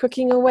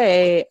cooking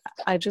away,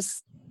 I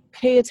just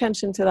pay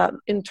attention to that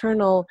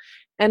internal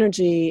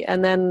energy,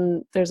 and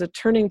then there's a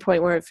turning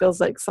point where it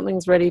feels like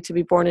something's ready to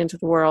be born into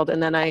the world,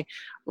 and then I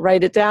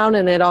write it down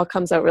and it all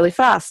comes out really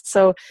fast.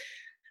 So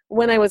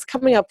when I was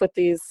coming up with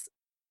these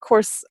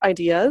course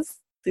ideas,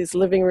 these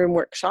living room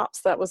workshops,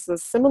 that was a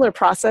similar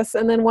process.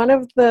 And then one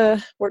of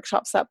the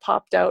workshops that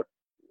popped out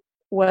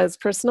was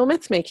personal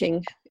myth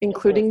making,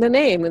 including the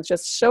name. It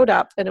just showed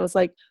up, and it was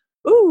like,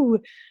 ooh,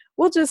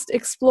 we'll just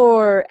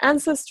explore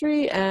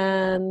ancestry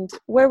and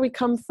where we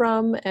come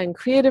from, and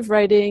creative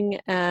writing,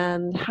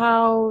 and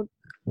how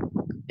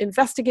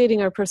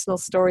investigating our personal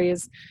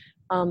stories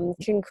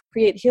can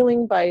create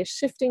healing by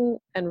shifting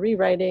and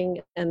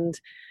rewriting. And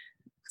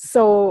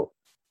so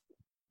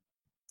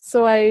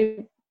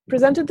I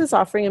presented this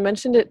offering and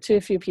mentioned it to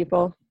a few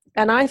people,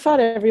 and I thought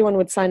everyone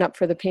would sign up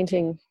for the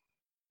painting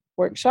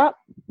workshop,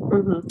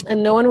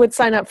 and no one would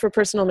sign up for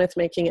personal myth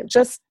making.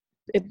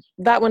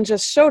 That one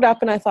just showed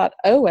up, and I thought,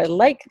 oh, I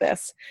like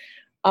this.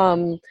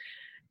 And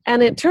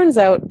it turns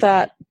out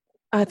that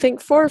I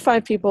think 4 or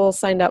 5 people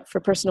signed up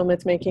for personal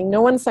myth making.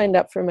 No one signed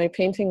up for my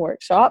painting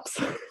workshops.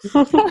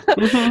 So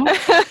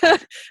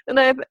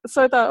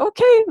I thought,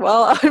 okay,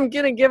 well, I'm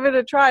going to give it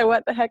a try.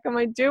 What the heck am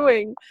I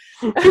doing?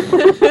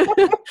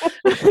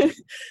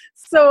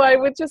 So I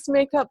would just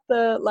make up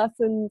the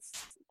lessons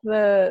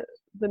the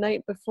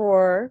night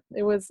before.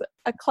 It was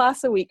a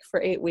class a week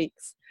for 8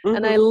 weeks.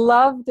 And I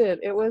loved it.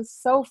 It was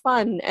so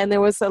fun. And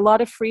there was a lot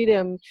of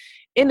freedom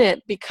in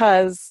it,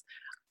 because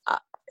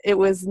it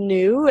was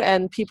new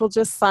and people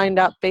just signed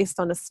up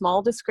based on a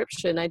small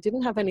description. I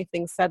didn't have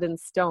anything set in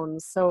stone.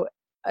 So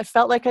I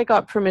felt like I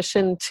got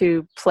permission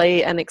to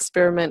play and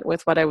experiment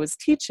with what I was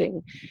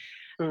teaching.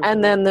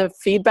 And then the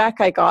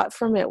feedback I got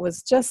from it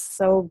was just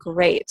so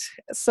great.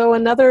 So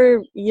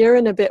another year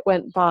and a bit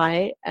went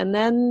by, and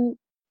then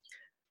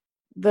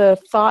the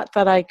thought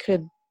that I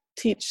could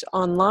teach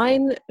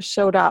online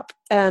showed up,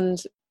 and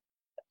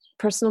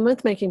personal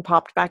myth making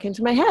popped back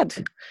into my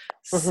head.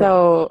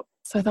 So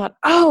I thought,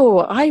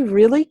 oh, I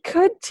really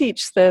could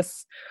teach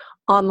this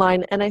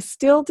online. And I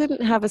still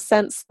didn't have a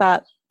sense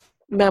that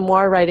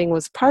memoir writing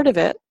was part of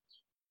it.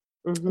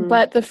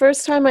 But the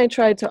first time I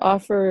tried to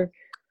offer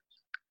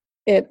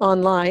it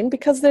online,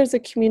 because there's a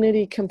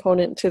community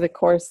component to the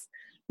course,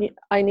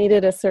 I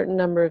needed a certain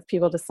number of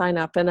people to sign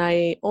up, and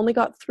I only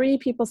got 3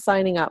 people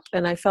signing up,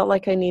 and I felt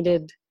like I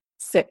needed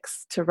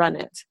 6 to run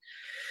it.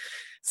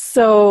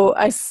 So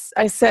I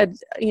said,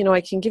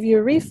 I can give you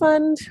a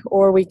refund,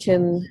 or we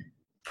can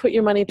put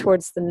your money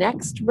towards the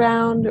next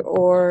round,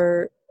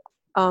 or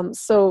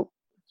so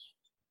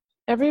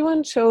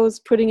everyone chose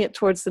putting it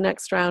towards the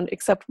next round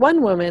except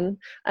one woman.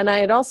 And I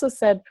had also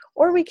said,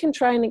 or we can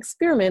try and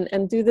experiment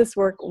and do this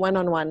work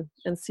one-on-one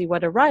and see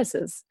what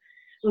arises.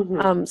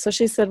 So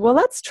she said, well,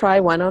 let's try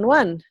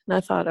one-on-one. And I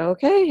thought,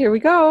 okay, here we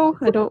go.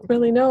 I don't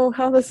really know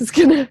how this is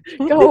gonna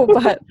go,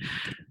 but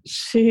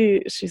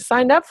she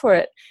signed up for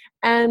it.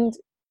 And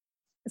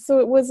so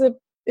it was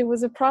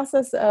a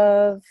process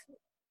of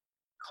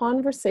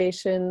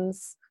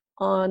conversations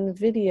on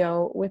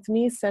video with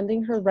me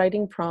sending her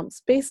writing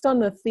prompts based on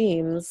the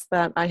themes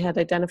that I had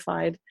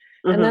identified.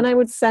 And then I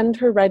would send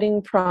her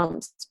writing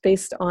prompts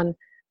based on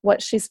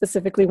what she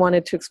specifically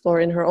wanted to explore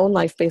in her own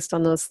life based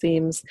on those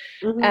themes.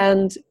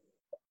 And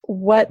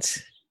what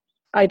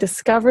I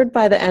discovered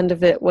by the end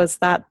of it was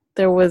that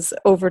there was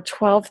over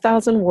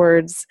 12,000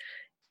 words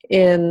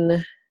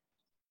in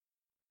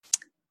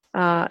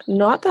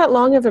not that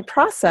long of a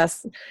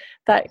process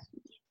that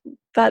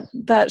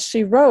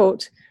she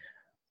wrote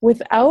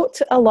without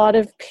a lot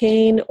of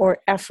pain or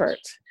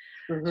effort.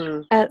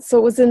 And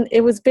so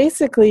it was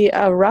basically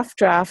a rough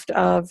draft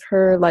of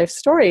her life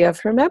story, of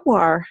her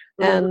memoir.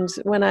 And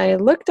when I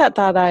looked at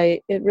that,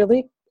 it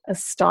really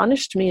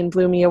astonished me and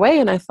blew me away.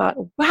 And I thought,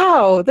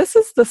 wow, this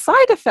is the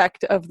side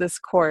effect of this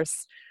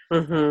course,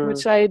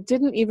 which I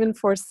didn't even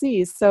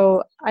foresee.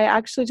 So I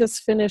actually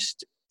just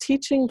finished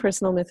teaching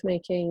personal myth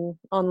making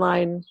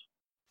online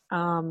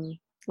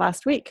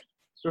last week.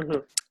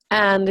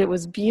 And it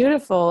was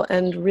beautiful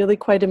and really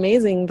quite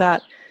amazing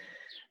that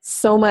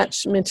so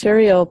much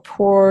material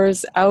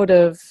pours out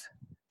of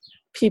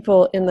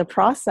people in the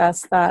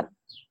process that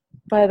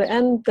by the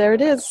end, there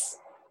it is.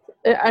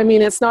 I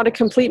mean, it's not a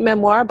complete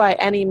memoir by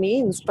any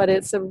means, but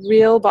it's a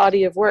real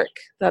body of work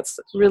that's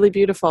really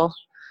beautiful.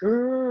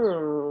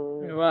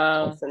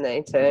 Wow.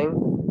 Fascinating.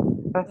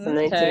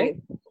 Okay.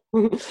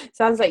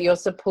 Sounds like you're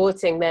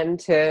supporting them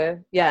to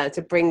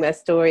bring their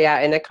story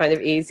out in a kind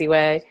of easy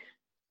way.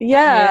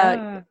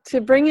 Yeah,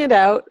 to bring it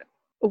out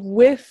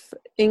with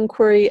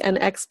inquiry and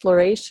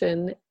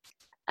exploration,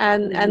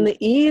 And the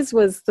ease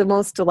was the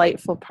most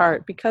delightful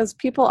part, because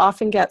people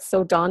often get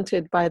so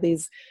daunted by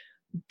these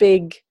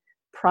big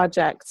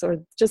projects or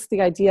just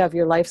the idea of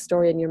your life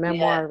story and your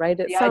memoir, right?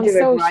 It sounds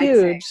so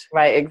huge.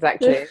 Right,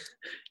 exactly.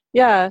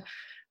 Yeah.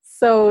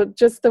 So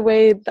just the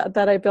way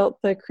that I built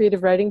the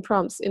creative writing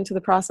prompts into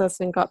the process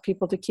and got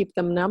people to keep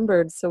them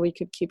numbered so we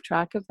could keep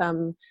track of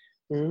them,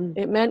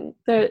 it meant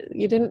that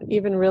you didn't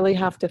even really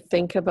have to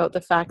think about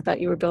the fact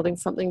that you were building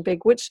something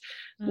big, which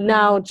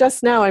now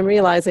I'm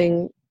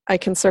realizing I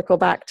can circle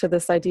back to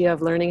this idea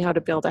of learning how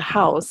to build a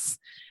house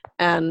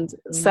and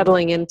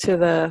settling into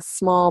the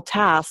small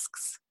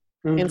tasks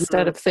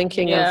instead of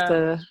thinking of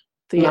the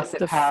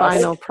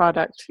final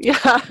product.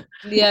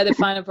 The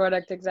final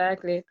product,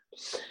 exactly.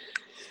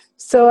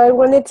 So I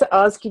wanted to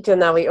ask you,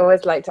 Janelle, we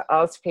always like to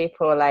ask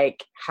people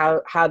like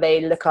how they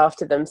look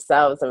after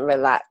themselves and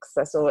relax.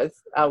 That's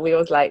always we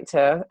always like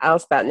to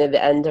ask that near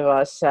the end of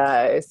our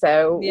show.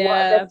 So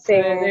what are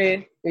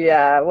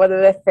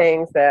the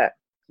things that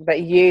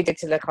you do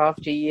to look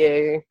after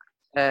you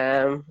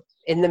in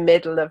the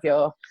middle of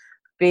your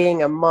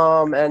being a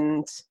mom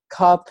and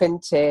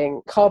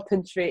carpentry,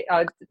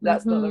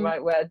 that's not the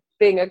right word,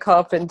 being a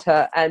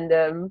carpenter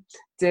and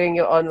doing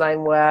your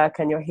online work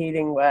and your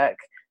healing work?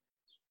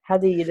 How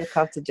do you look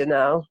after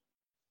Janelle?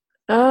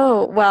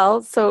 Oh,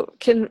 well, so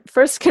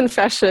first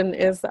confession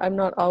is I'm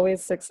not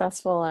always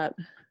successful at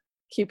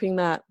keeping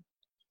that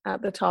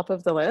at the top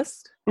of the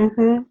list.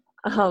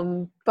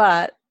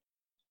 But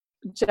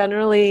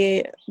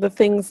generally the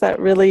things that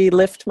really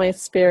lift my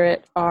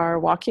spirit are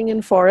walking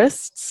in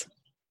forests,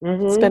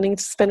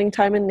 spending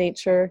time in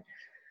nature,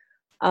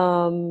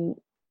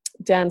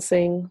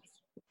 dancing,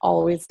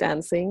 always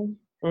dancing.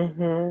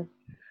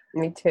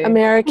 Me too.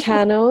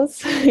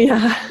 Americanos.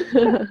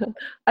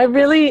 I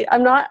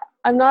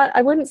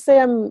wouldn't say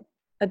I'm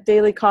a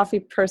daily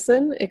coffee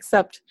person,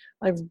 except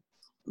I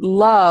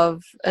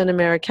love an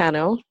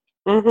Americano,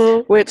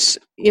 which,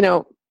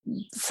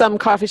 some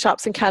coffee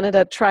shops in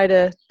Canada try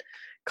to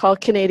call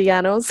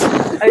Canadianos.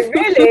 Oh,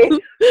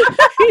 really?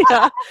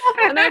 Yeah.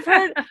 And I've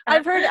heard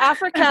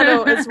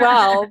Africano as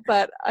well,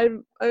 but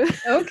I'm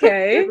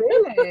okay.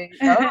 Really?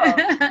 Oh,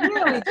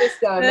 really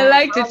just I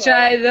like to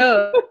try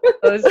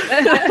those.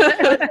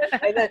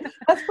 I know.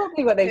 That's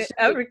probably what they should.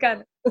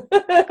 Africano.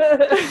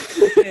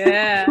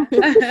 Yeah.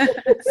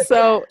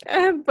 So,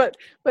 but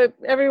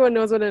everyone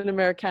knows what an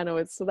Americano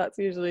is, so that's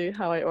usually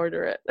how I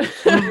order it.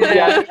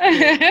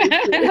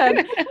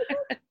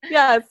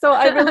 So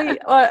I really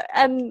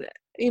and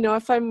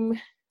if I'm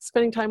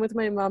spending time with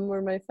my mom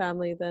or my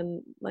family,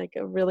 then like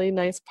a really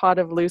nice pot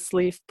of loose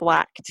leaf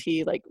black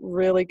tea, like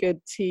really good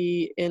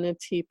tea in a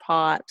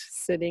teapot,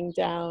 sitting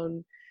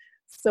down.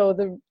 So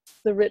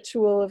the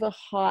ritual of a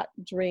hot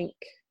drink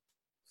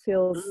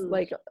feels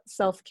like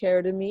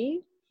self-care to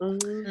me.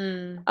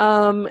 And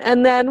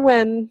then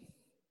when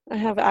I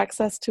have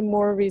access to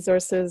more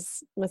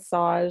resources,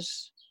 massage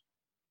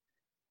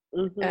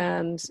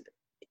and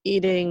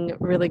eating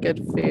really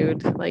good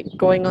food, like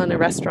going on a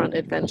restaurant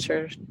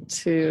adventure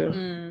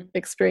to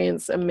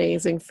experience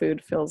amazing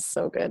food feels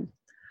so good.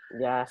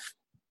 Yeah,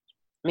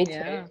 me too.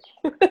 Yeah.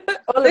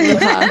 All of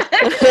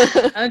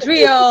us. Don't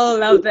we all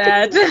love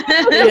that?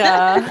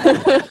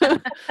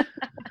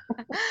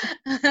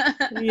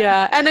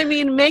 Yeah, and I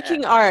mean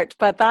making art,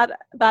 but that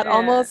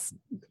almost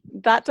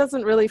that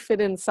doesn't really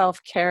fit in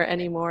self-care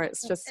anymore.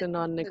 It's just a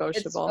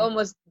non-negotiable. It's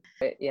almost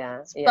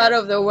it's part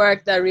of the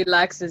work that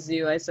relaxes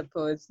you, I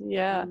suppose.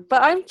 Yeah,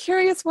 but I'm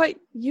curious what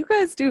you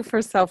guys do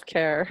for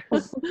self-care.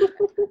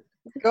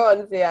 Go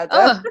on,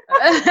 Ziada.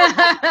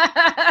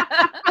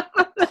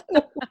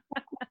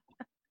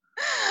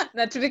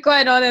 Now, to be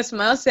quite honest,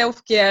 my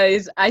self-care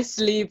is I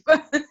sleep.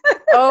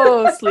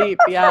 Sleep,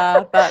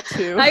 yeah, that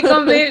too. I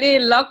completely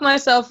lock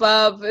myself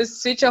up,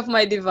 switch off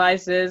my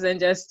devices,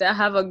 and just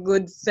have a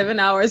good 7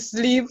 hours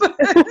sleep.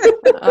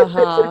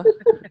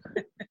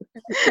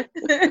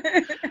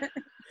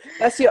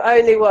 That's your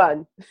only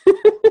one.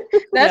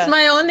 That's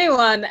my only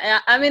one.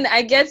 I mean,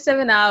 I get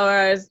 7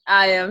 hours.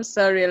 I am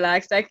so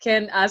relaxed. I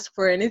can't ask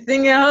for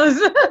anything else.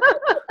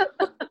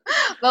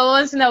 But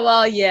once in a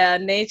while,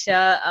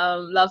 nature.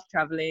 Love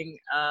traveling.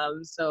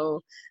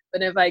 So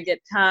whenever I get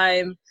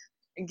time,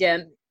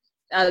 again,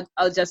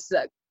 I'll just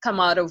come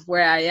out of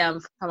where I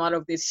am, come out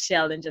of this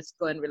shell and just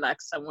go and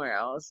relax somewhere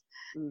else.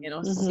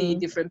 See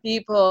different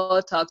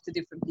people, talk to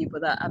different people.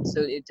 That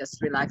absolutely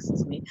just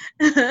relaxes me.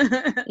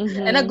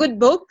 And a good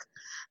book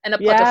and a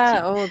pot of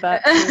tea. Oh,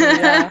 that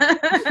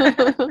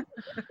too,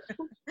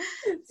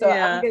 So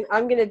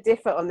I'm gonna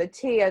differ on the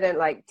tea. I don't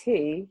like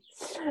tea.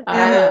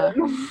 I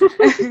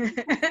only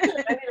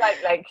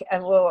like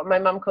well, my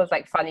mum calls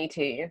like funny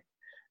tea.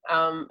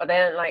 But I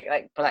don't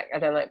like black. I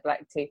don't like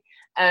black tea.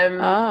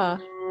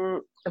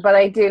 But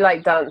I do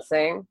like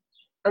dancing,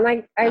 and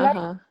I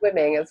like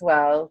swimming as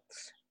well.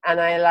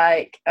 And I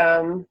like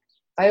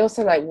I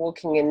also like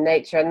walking in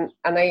nature, and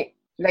I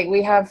like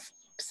we have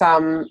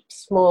some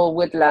small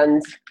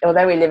woodland.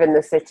 Although we live in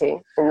the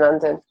city in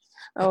London.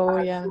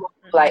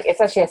 Like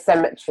it's actually a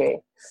cemetery,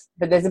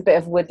 but there's a bit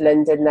of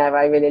woodland in there.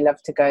 I really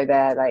love to go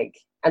there.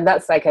 And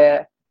that's like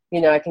a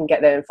I can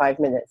get there in 5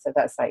 minutes. So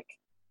that's like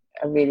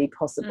a really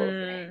possible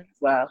thing as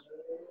well.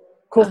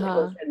 Of course, I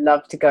also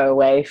love to go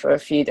away for a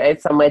few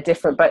days somewhere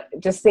different, but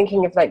just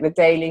thinking of like the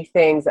daily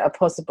things that are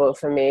possible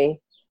for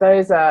me,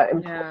 those are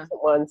important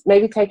ones.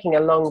 Maybe taking a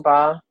long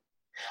bath,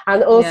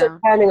 and also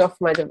turning off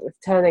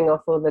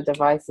all the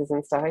devices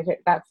and stuff. I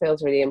think that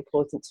feels really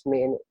important to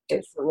me, and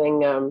it's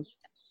something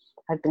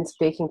I've been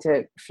speaking to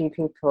a few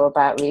people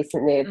about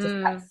recently. It's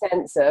just that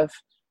sense of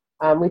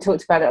we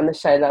talked about it on the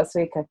show last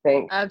week, I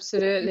think.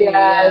 Absolutely.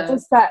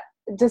 Just that,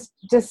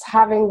 just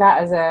having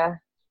that as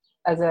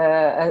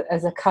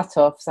a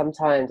cutoff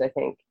sometimes, I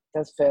think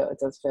does feel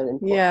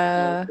important.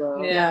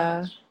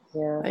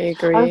 Yeah, I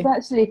agree. I was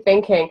actually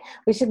thinking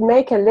we should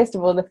make a list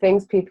of all the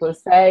things people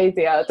say,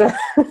 Ziada.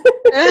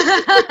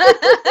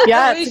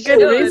 It's a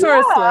good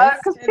resource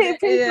list. Because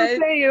people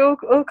say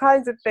all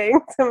kinds of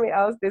things, and we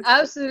ask this.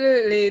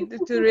 Absolutely,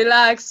 to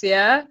relax.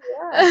 You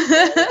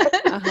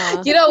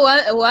know,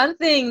 one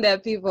thing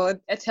that people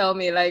tell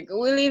me, like,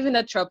 we live in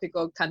a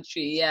tropical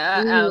country.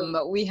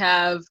 We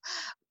have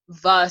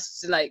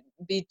vast like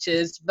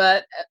beaches,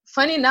 but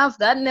funny enough,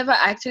 that never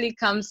actually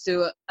comes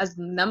to as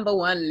number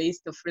one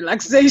list of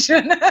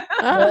relaxation.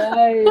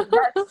 Right,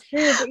 that's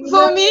true.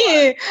 For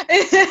me,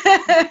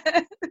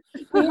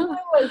 you know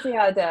what,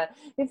 Ziada?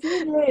 If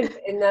you live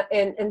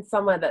in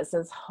somewhere that's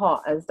as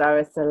hot as Dar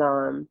es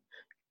Salaam,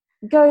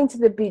 going to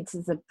the beach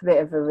is a bit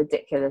of a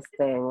ridiculous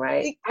thing,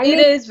 right? It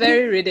is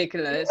very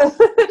ridiculous.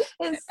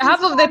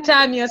 Half of the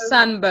time you're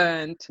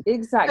sunburned.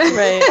 Exactly.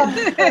 Right.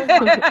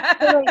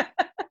 So, like,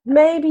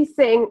 maybe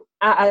sitting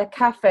at a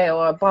cafe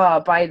or a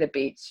bar by the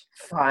beach,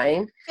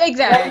 fine.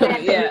 Exactly.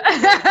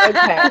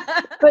 Okay.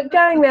 But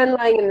going there and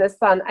lying in the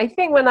sun, I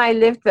think when I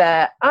lived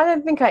there, I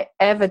don't think I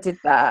ever did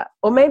that.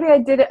 Or maybe I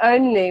did it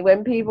only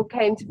when people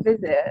came to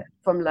visit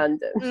from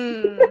London.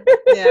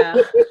 Yeah.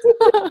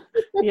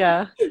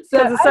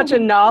 So it's such a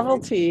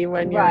novelty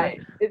when you're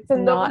it's a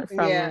not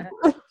novelty.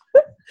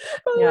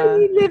 From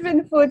When you live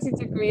in 40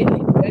 degree heat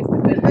most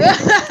of the day,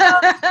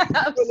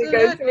 when you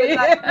go to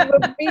relax on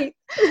the beach.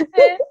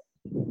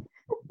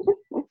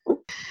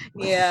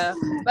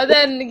 But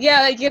then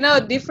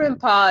like, different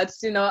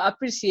parts,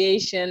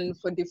 appreciation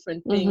for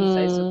different things,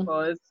 I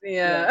suppose.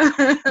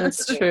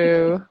 That's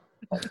true.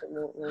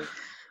 Absolutely.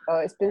 Oh,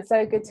 it's been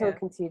so good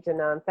talking to you,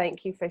 Janan.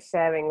 Thank you for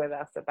sharing with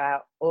us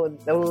about all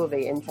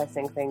the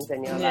interesting things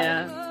in your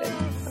life.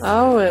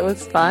 Oh, it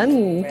was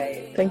fun.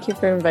 Great. Thank you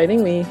for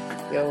inviting me.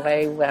 You're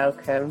very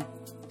welcome.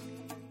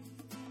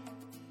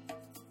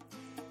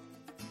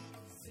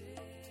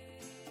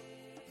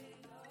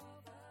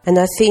 And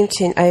our theme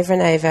tune, Over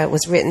and Over,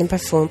 was written and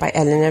performed by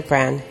Eleanor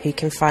Brown, who you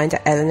can find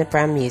at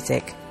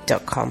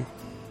eleanorbrownmusic.com.